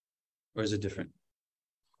 Or is it different?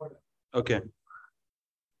 Okay.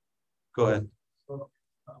 Go ahead.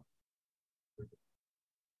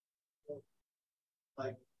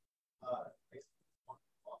 Like,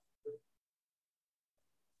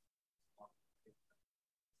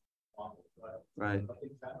 Right.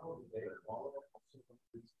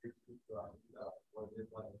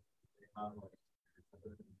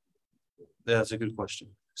 Yeah, that's a good question.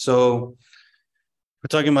 So we're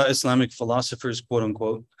talking about Islamic philosophers, quote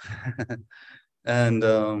unquote,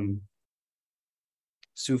 and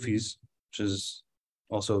Sufis, which is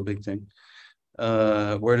also a big thing.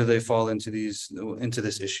 Where do they fall into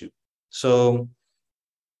this issue? So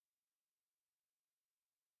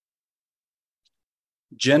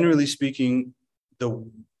generally speaking,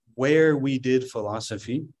 where we did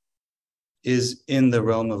philosophy is in the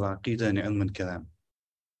realm of Aqidah and Ilm al-Kalam.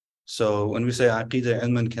 So when we say Aqidah,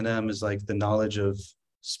 Ilm al-Kalam is like the knowledge of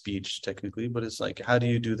speech, technically, but it's like, how do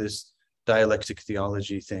you do this dialectic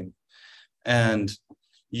theology thing? And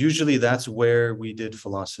usually that's where we did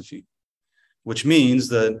philosophy, which means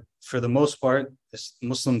that for the most part,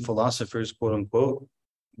 Muslim philosophers, quote unquote,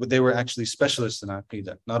 they were actually specialists in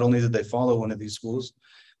Aqidah. Not only did they follow one of these schools,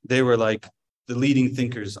 they were like the leading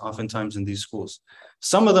thinkers oftentimes in these schools.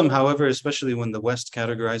 Some of them, however, especially when the West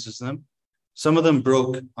categorizes them, some of them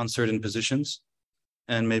broke on certain positions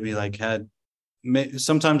and maybe like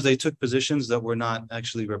sometimes they took positions that were not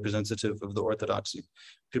actually representative of the orthodoxy.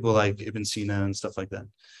 People like Ibn Sina and stuff like that.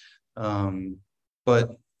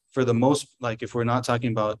 But for the most, like if we're not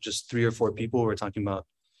talking about just 3 or 4 people, we're talking about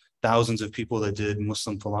thousands of people that did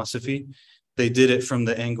Muslim philosophy. They did it from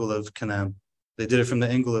the angle of Kalam. They did it from the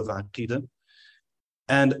angle of Aqidah.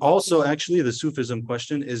 And also actually the Sufism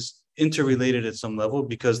question is interrelated at some level,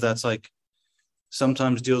 because that's like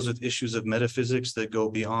sometimes deals with issues of metaphysics that go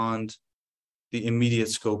beyond the immediate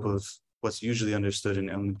scope of what's usually understood in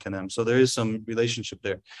Ilm al-Kalam. So there is some relationship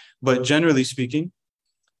there. But generally speaking,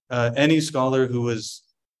 any scholar who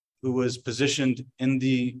was positioned in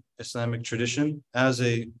the Islamic tradition as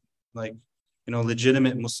a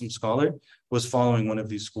legitimate Muslim scholar was following one of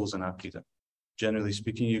these schools in Aqidah. Generally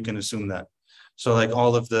speaking, you can assume that. So like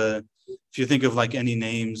if you think of like any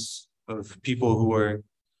names of people who were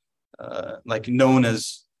like known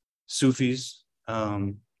as Sufis,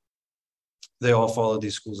 they all follow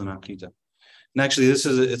these schools in Aqidah. And actually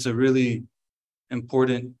it's a really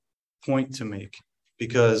important point to make,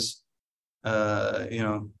 because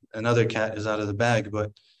another cat is out of the bag,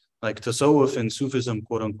 but like Tasawwuf and Sufism,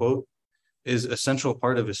 quote unquote, is a central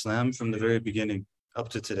part of Islam from the very beginning up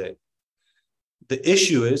to today. The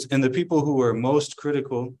issue is, and the people who were most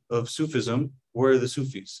critical of Sufism were the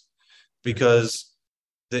Sufis, because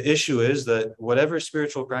the issue is that whatever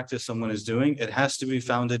spiritual practice someone is doing, it has to be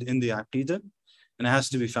founded in the Aqidah, and it has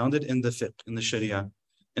to be founded in the fiqh, in the Sharia.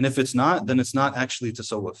 And if it's not, then it's not actually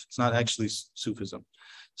Tasawwuf. It's not actually Sufism.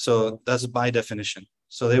 So that's by definition.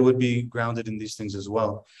 So they would be grounded in these things as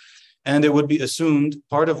well. And it would be assumed,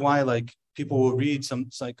 part of why like people will read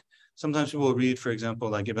sometimes people will read, for example,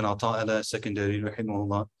 like Ibn Ata'illah Secondary,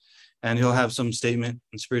 rahimahullah, and he'll have some statement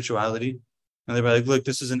in spirituality, and they'll be like, look,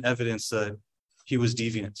 this is an evidence that he was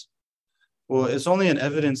deviant. Well, it's only an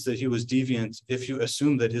evidence that he was deviant if you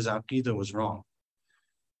assume that his aqidah was wrong.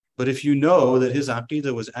 But if you know that his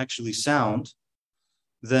aqidah was actually sound,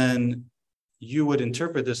 then you would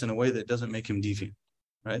interpret this in a way that doesn't make him deviant,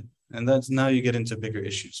 right? And that's, now you get into bigger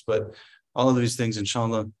issues. But all of these things,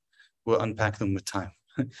 inshallah, we'll unpack them with time.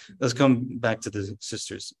 Let's come back to the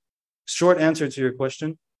sisters. Short answer to your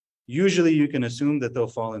question, usually you can assume that they'll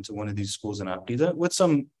fall into one of these schools in Aqidah with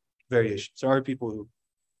some variations. There are people who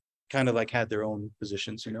kind of like had their own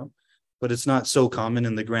positions, but it's not so common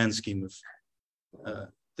in the grand scheme of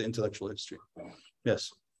the intellectual history.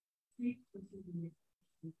 Yes.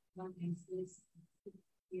 One is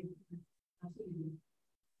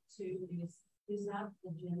that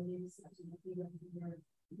the generally accepted where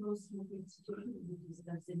most institutions which is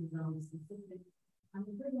that's in the specific. And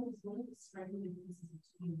the third one is what are the striking differences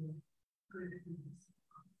between the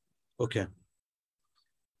Okay.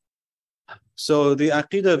 So the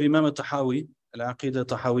Aqidah of Imam al-Tahawi, al-Aqidah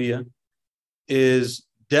Tahawiyya, is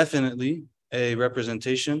definitely a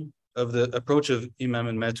representation of the approach of Imam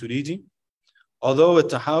al-Maturidi, although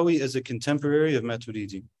al-Tahawi is a contemporary of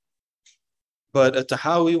Maturidi. But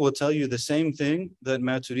al-Tahawi will tell you the same thing that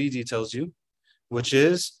Maturidi tells you, which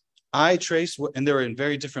is, I trace, and they were in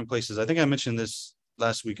very different places. I think I mentioned this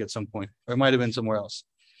last week at some point, or it might have been somewhere else.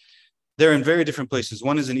 They're in very different places.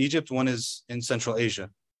 One is in Egypt, one is in Central Asia.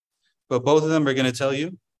 But both of them are going to tell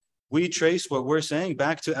you, we trace what we're saying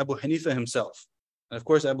back to Abu Hanifa himself. And of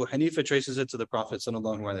course, Abu Hanifa traces it to the Prophet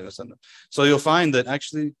sallallahu alaihi wasallam. So you'll find that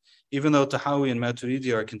actually, even though Tahawi and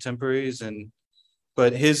Maturidi are contemporaries,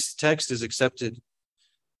 but his text is accepted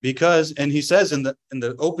because, and he says in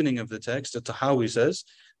the opening of the text, that Tahawi says,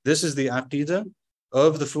 this is the aqidah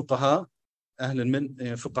of the fuqaha,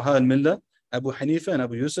 fuqaha al-millah, Abu Hanifa and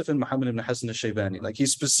Abu Yusuf and Muhammad ibn Hassan al-Shaybani. Like he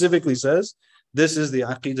specifically says, this is the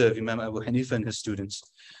aqidah of Imam Abu Hanifa and his students.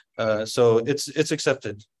 So it's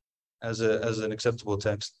accepted as an acceptable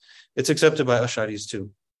text. It's accepted by Ash'aris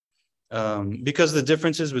too. Because the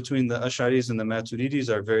differences between the Ash'aris and the Maturidis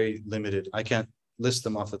are very limited. I can't list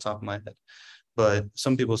them off the top of my head. But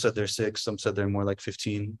some people said they're 6, some said they're more like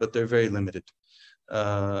 15, but they're very limited.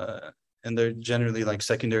 And they're generally like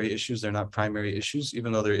secondary issues. They're not primary issues,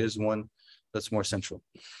 even though there is one that's more central.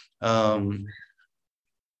 So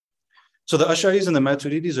the Ash'aris and the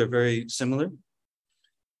Maturidis are very similar.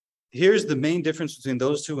 Here's the main difference between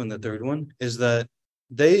those two and the third one, is that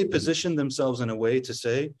they position themselves in a way to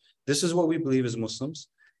say, this is what we believe as Muslims,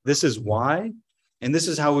 this is why, and this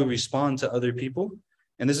is how we respond to other people,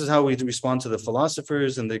 and this is how we respond to the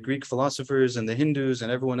philosophers and the Greek philosophers and the Hindus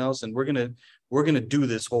and everyone else, and we're gonna do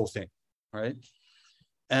this whole thing, right?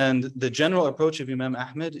 And the general approach of Imam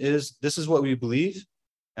Ahmed is, this is what we believe,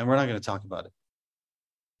 and we're not going to talk about it.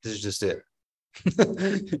 This is just it.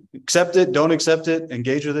 Accept it, don't accept it,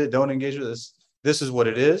 engage with it, don't engage with this. This is what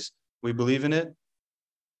it is. We believe in it.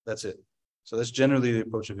 That's it. So that's generally the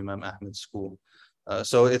approach of Imam Ahmed's school.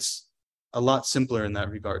 So it's a lot simpler in that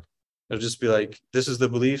regard. It'll just be like, this is the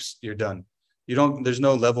beliefs, you're done. There's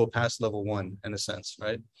no level past level 1 in a sense,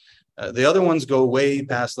 right? The other ones go way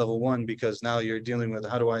past level 1 because now you're dealing with,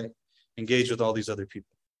 how do I engage with all these other people?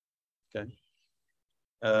 Okay.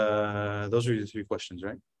 Those are your 3 questions,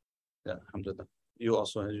 right? Yeah, alhamdulillah. You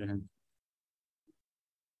also had your hand.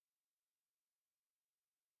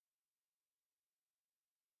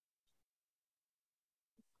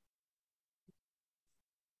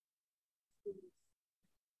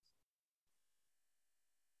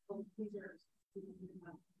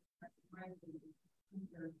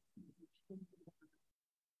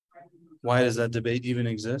 Why does that debate even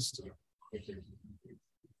exist?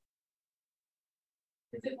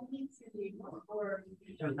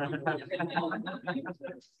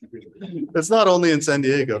 It's not only in San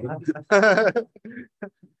Diego.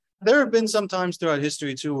 There have been some times throughout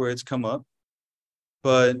history too where it's come up,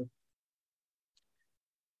 but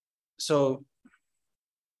so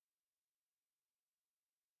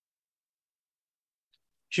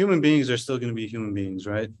human beings are still going to be human beings,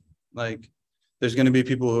 right? Like there's going to be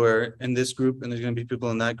people who are in this group and there's going to be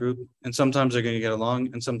people in that group, and sometimes they're going to get along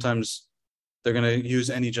and sometimes they're going to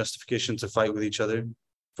use any justification to fight with each other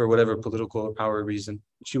for whatever political or power reason,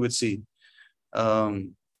 which you would see. But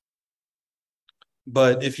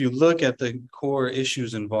if you look at the core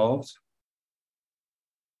issues involved,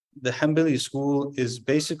 the Hanbali school is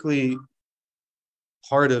basically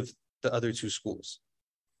part of the other 2 schools.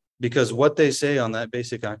 Because what they say on that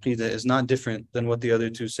basic aqidah is not different than what the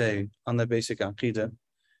other 2 say on the basic aqidah.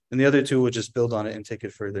 And the other 2 would just build on it and take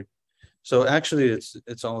it further. So actually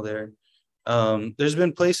it's all there. There's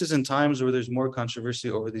been places and times where there's more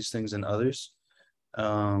controversy over these things than others.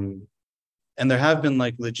 And there have been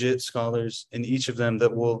like legit scholars in each of them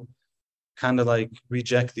that will kind of like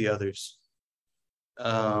reject the others.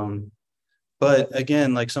 But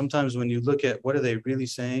again, like sometimes when you look at what are they really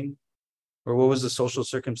saying, or what was the social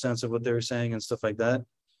circumstance of what they were saying and stuff like that,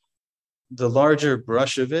 the larger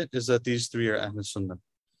brush of it is that these 3 are Ahl Sunnah.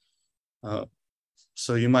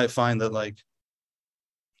 So you might find that like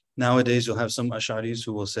nowadays you'll have some Ash'aris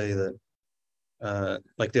who will say that,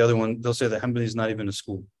 like the other one, they'll say that Hanbali is not even a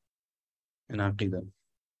school in Aqidah.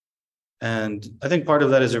 And I think part of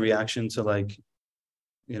that is a reaction to like,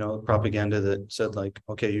 propaganda that said like,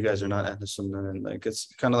 okay, you guys are not Ahl Sunnah, and like it's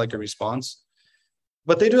kind of like a response.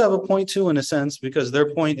 But they do have a point too, in a sense, because their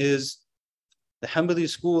point is the Hanbali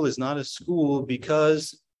school is not a school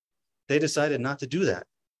because they decided not to do that,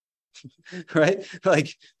 right?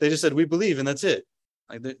 Like they just said, we believe, and that's it.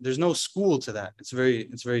 Like there's no school to that. It's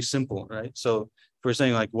very simple, right? So if we're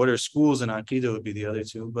saying like, what are schools in Aqidah would be the other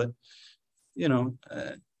 2, but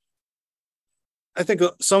I think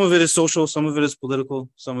some of it is social, some of it is political,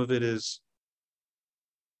 some of it is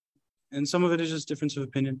just difference of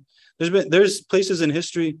opinion. There's places in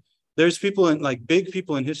history, there's people in like big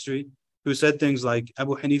people in history who said things like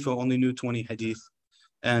Abu Hanifa only knew 20 hadith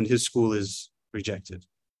and his school is rejected.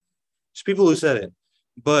 There's people who said it,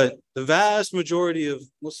 but the vast majority of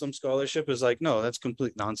Muslim scholarship is like, no, that's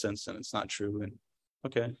complete nonsense and it's not true. And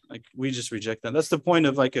okay, like we just reject that. That's the point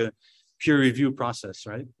of like a peer review process,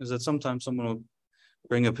 right? Is that sometimes someone will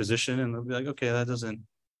bring a position and they'll be like, okay, that doesn't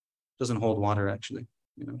hold water actually,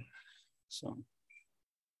 So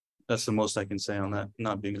that's the most I can say on that,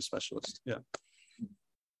 not being a specialist. Yeah.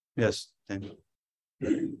 Yes, Daniel.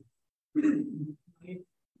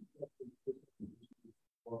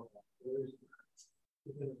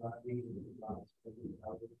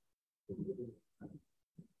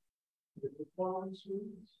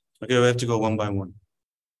 Okay, we have to go one by one.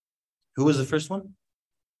 Who was the first one?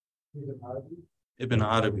 Ibn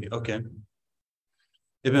Arabi. Okay.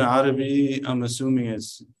 Ibn Arabi, I'm assuming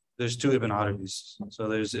there's two Ibn Arabis. So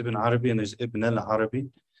there's Ibn Arabi and there's Ibn al-Arabi.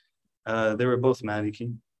 They were both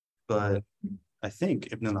Maliki, but I think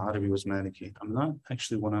Ibn al-Arabi was Maliki. I'm not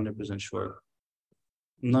actually 100% sure.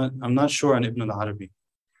 I'm not sure on Ibn al-Arabi.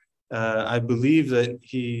 I believe that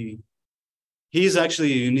he's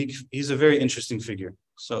actually he's a very interesting figure.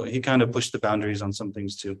 So he kind of pushed the boundaries on some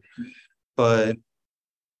things too. And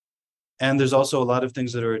there's also a lot of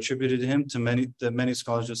things that are attributed to him that many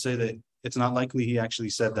scholars will say that it's not likely he actually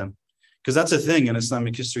said them. Because that's a thing in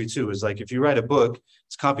Islamic history too, is like if you write a book,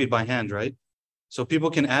 it's copied by hand, right? So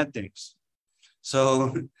people can add things.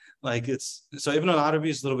 So Ibn al-Arabi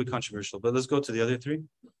is a little bit controversial, but let's go to the other three.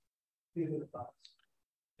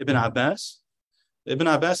 Ibn Abbas. Ibn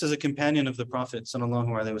Abbas is a companion of the Prophet sallallahu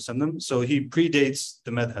alaihi wasallam, so he predates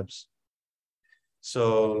the madhabs.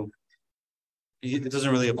 So it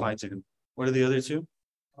doesn't really apply to him. What are the other two?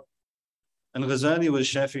 Al-Ghazali was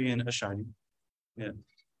Shafi'i and Ash'ari. Yeah.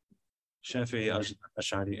 Shafi'i,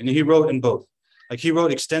 Ash'ari. And he wrote in both. Like he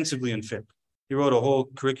wrote extensively in fiqh. He wrote a whole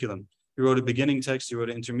curriculum. He wrote a beginning text, he wrote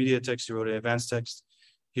an intermediate text, he wrote an advanced text.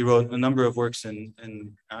 He wrote a number of works in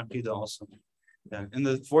Aqidah also. Yeah. And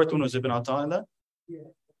the fourth one was Ibn Ata'illah.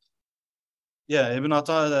 Yeah, Ibn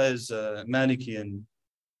Ata'illah is Maliki and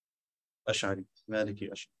Ash'ari. Maliki,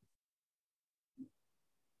 Ash'ari.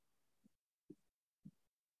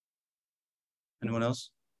 Anyone else?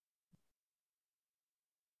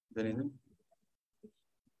 Anything?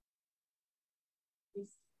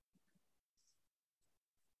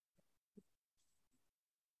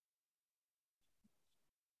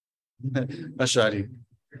 Ash'ari.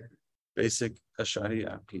 Basic Ash'ari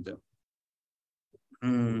Aqidah.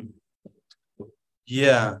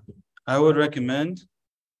 Yeah, I would recommend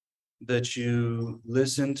that you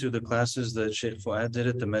listen to the classes that Sheikh Fuad did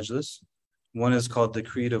at the Majlis. One is called The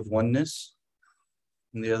Creed of Oneness,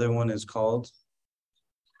 and the other one is called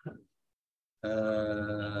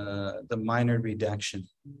The Minor Redaction,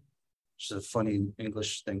 which is a funny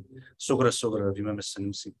English thing. Sugra Sugra of Imam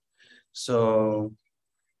Sanusi. So,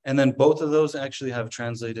 and then both of those actually have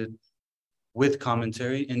translated with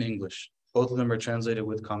commentary in English. Both of them are translated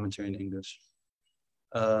with commentary in English.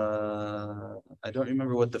 I don't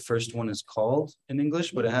remember what the first one is called in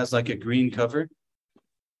English, but it has like a green cover.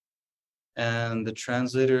 And the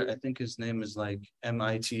translator, I think his name is like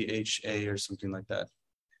Mitha or something like that.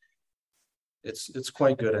 It's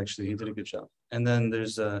quite good actually. He did a good job. And then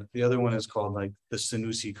there's the other one is called like the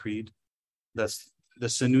Sanusi Creed. That's the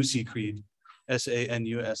Sanusi Creed.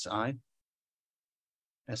 Sanusi.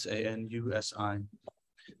 Sanusi.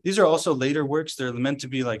 These are also later works. They're meant to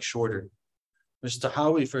be like shorter. Mr.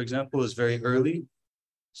 Tahawi, for example, is very early.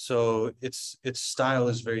 So its style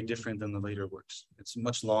is very different than the later works. It's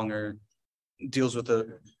much longer, deals with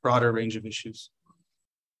a broader range of issues.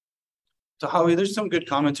 Tahawi, there's some good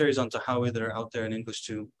commentaries on Tahawi that are out there in English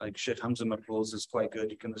too. Like Sheikh Hamza Maqbool's is quite good.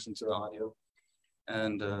 You can listen to the audio.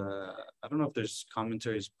 And I don't know if there's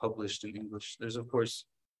commentaries published in English. There's, of course,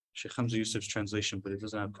 Sheikh Hamza Yusuf's translation, but it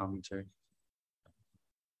doesn't have commentary.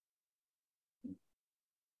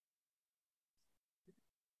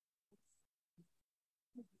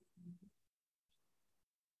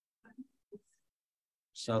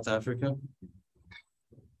 South Africa?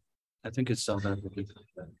 I think it's South Africa.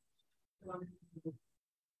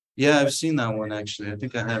 Yeah, I've seen that one actually. I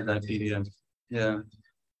think I have that PDF. Yeah.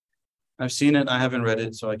 I've seen it. I haven't read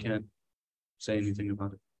it, so I can't say anything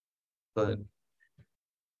about it. But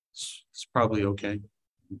it's probably okay.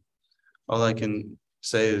 All I can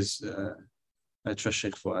say is I trust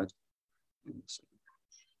Sheikh Fuad.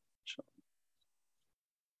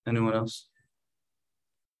 Anyone else?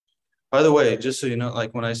 By the way, just so you know,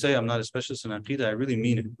 like when I say I'm not a specialist in Aqidah, I really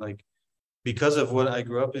mean it. Like, because of what I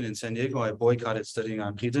grew up in San Diego, I boycotted studying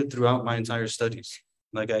Aqidah throughout my entire studies.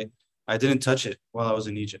 Like I didn't touch it while I was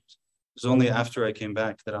in Egypt. It was only after I came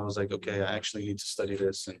back that I was like, okay, I actually need to study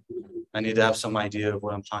this and I need to have some idea of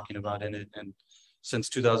what I'm talking about in it. And since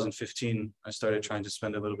 2015, I started trying to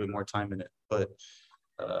spend a little bit more time in it. But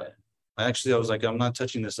I was like, I'm not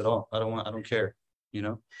touching this at all. I don't care, you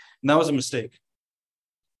know? And that was a mistake.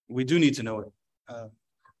 We do need to know it,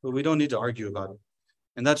 but we don't need to argue about it.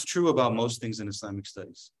 And that's true about most things in Islamic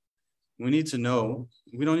studies. We need to know,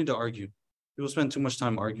 we don't need to argue. People spend too much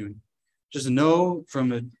time arguing. Just know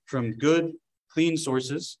from good, clean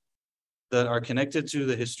sources that are connected to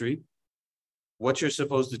the history, what you're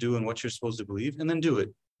supposed to do and what you're supposed to believe, and then do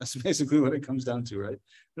it. That's basically what it comes down to, right?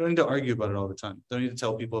 You don't need to argue about it all the time. Don't need to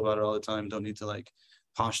tell people about it all the time. Don't need to like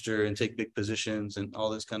posture and take big positions and all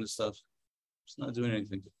this kind of stuff. It's not doing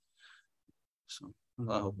anything. So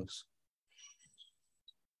Allah help us.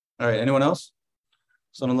 All right, anyone else?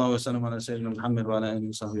 صلى الله وسلم على سيدنا محمد وعلى آله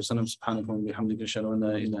وصحبه وسلم سبحانك وبحمدك أشهد أن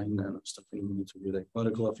لا إله إلا أنت أستغفرك وأتوب إليك.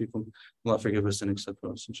 بارك الله فيكم. Allah forgive us and accept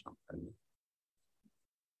us, inshallah.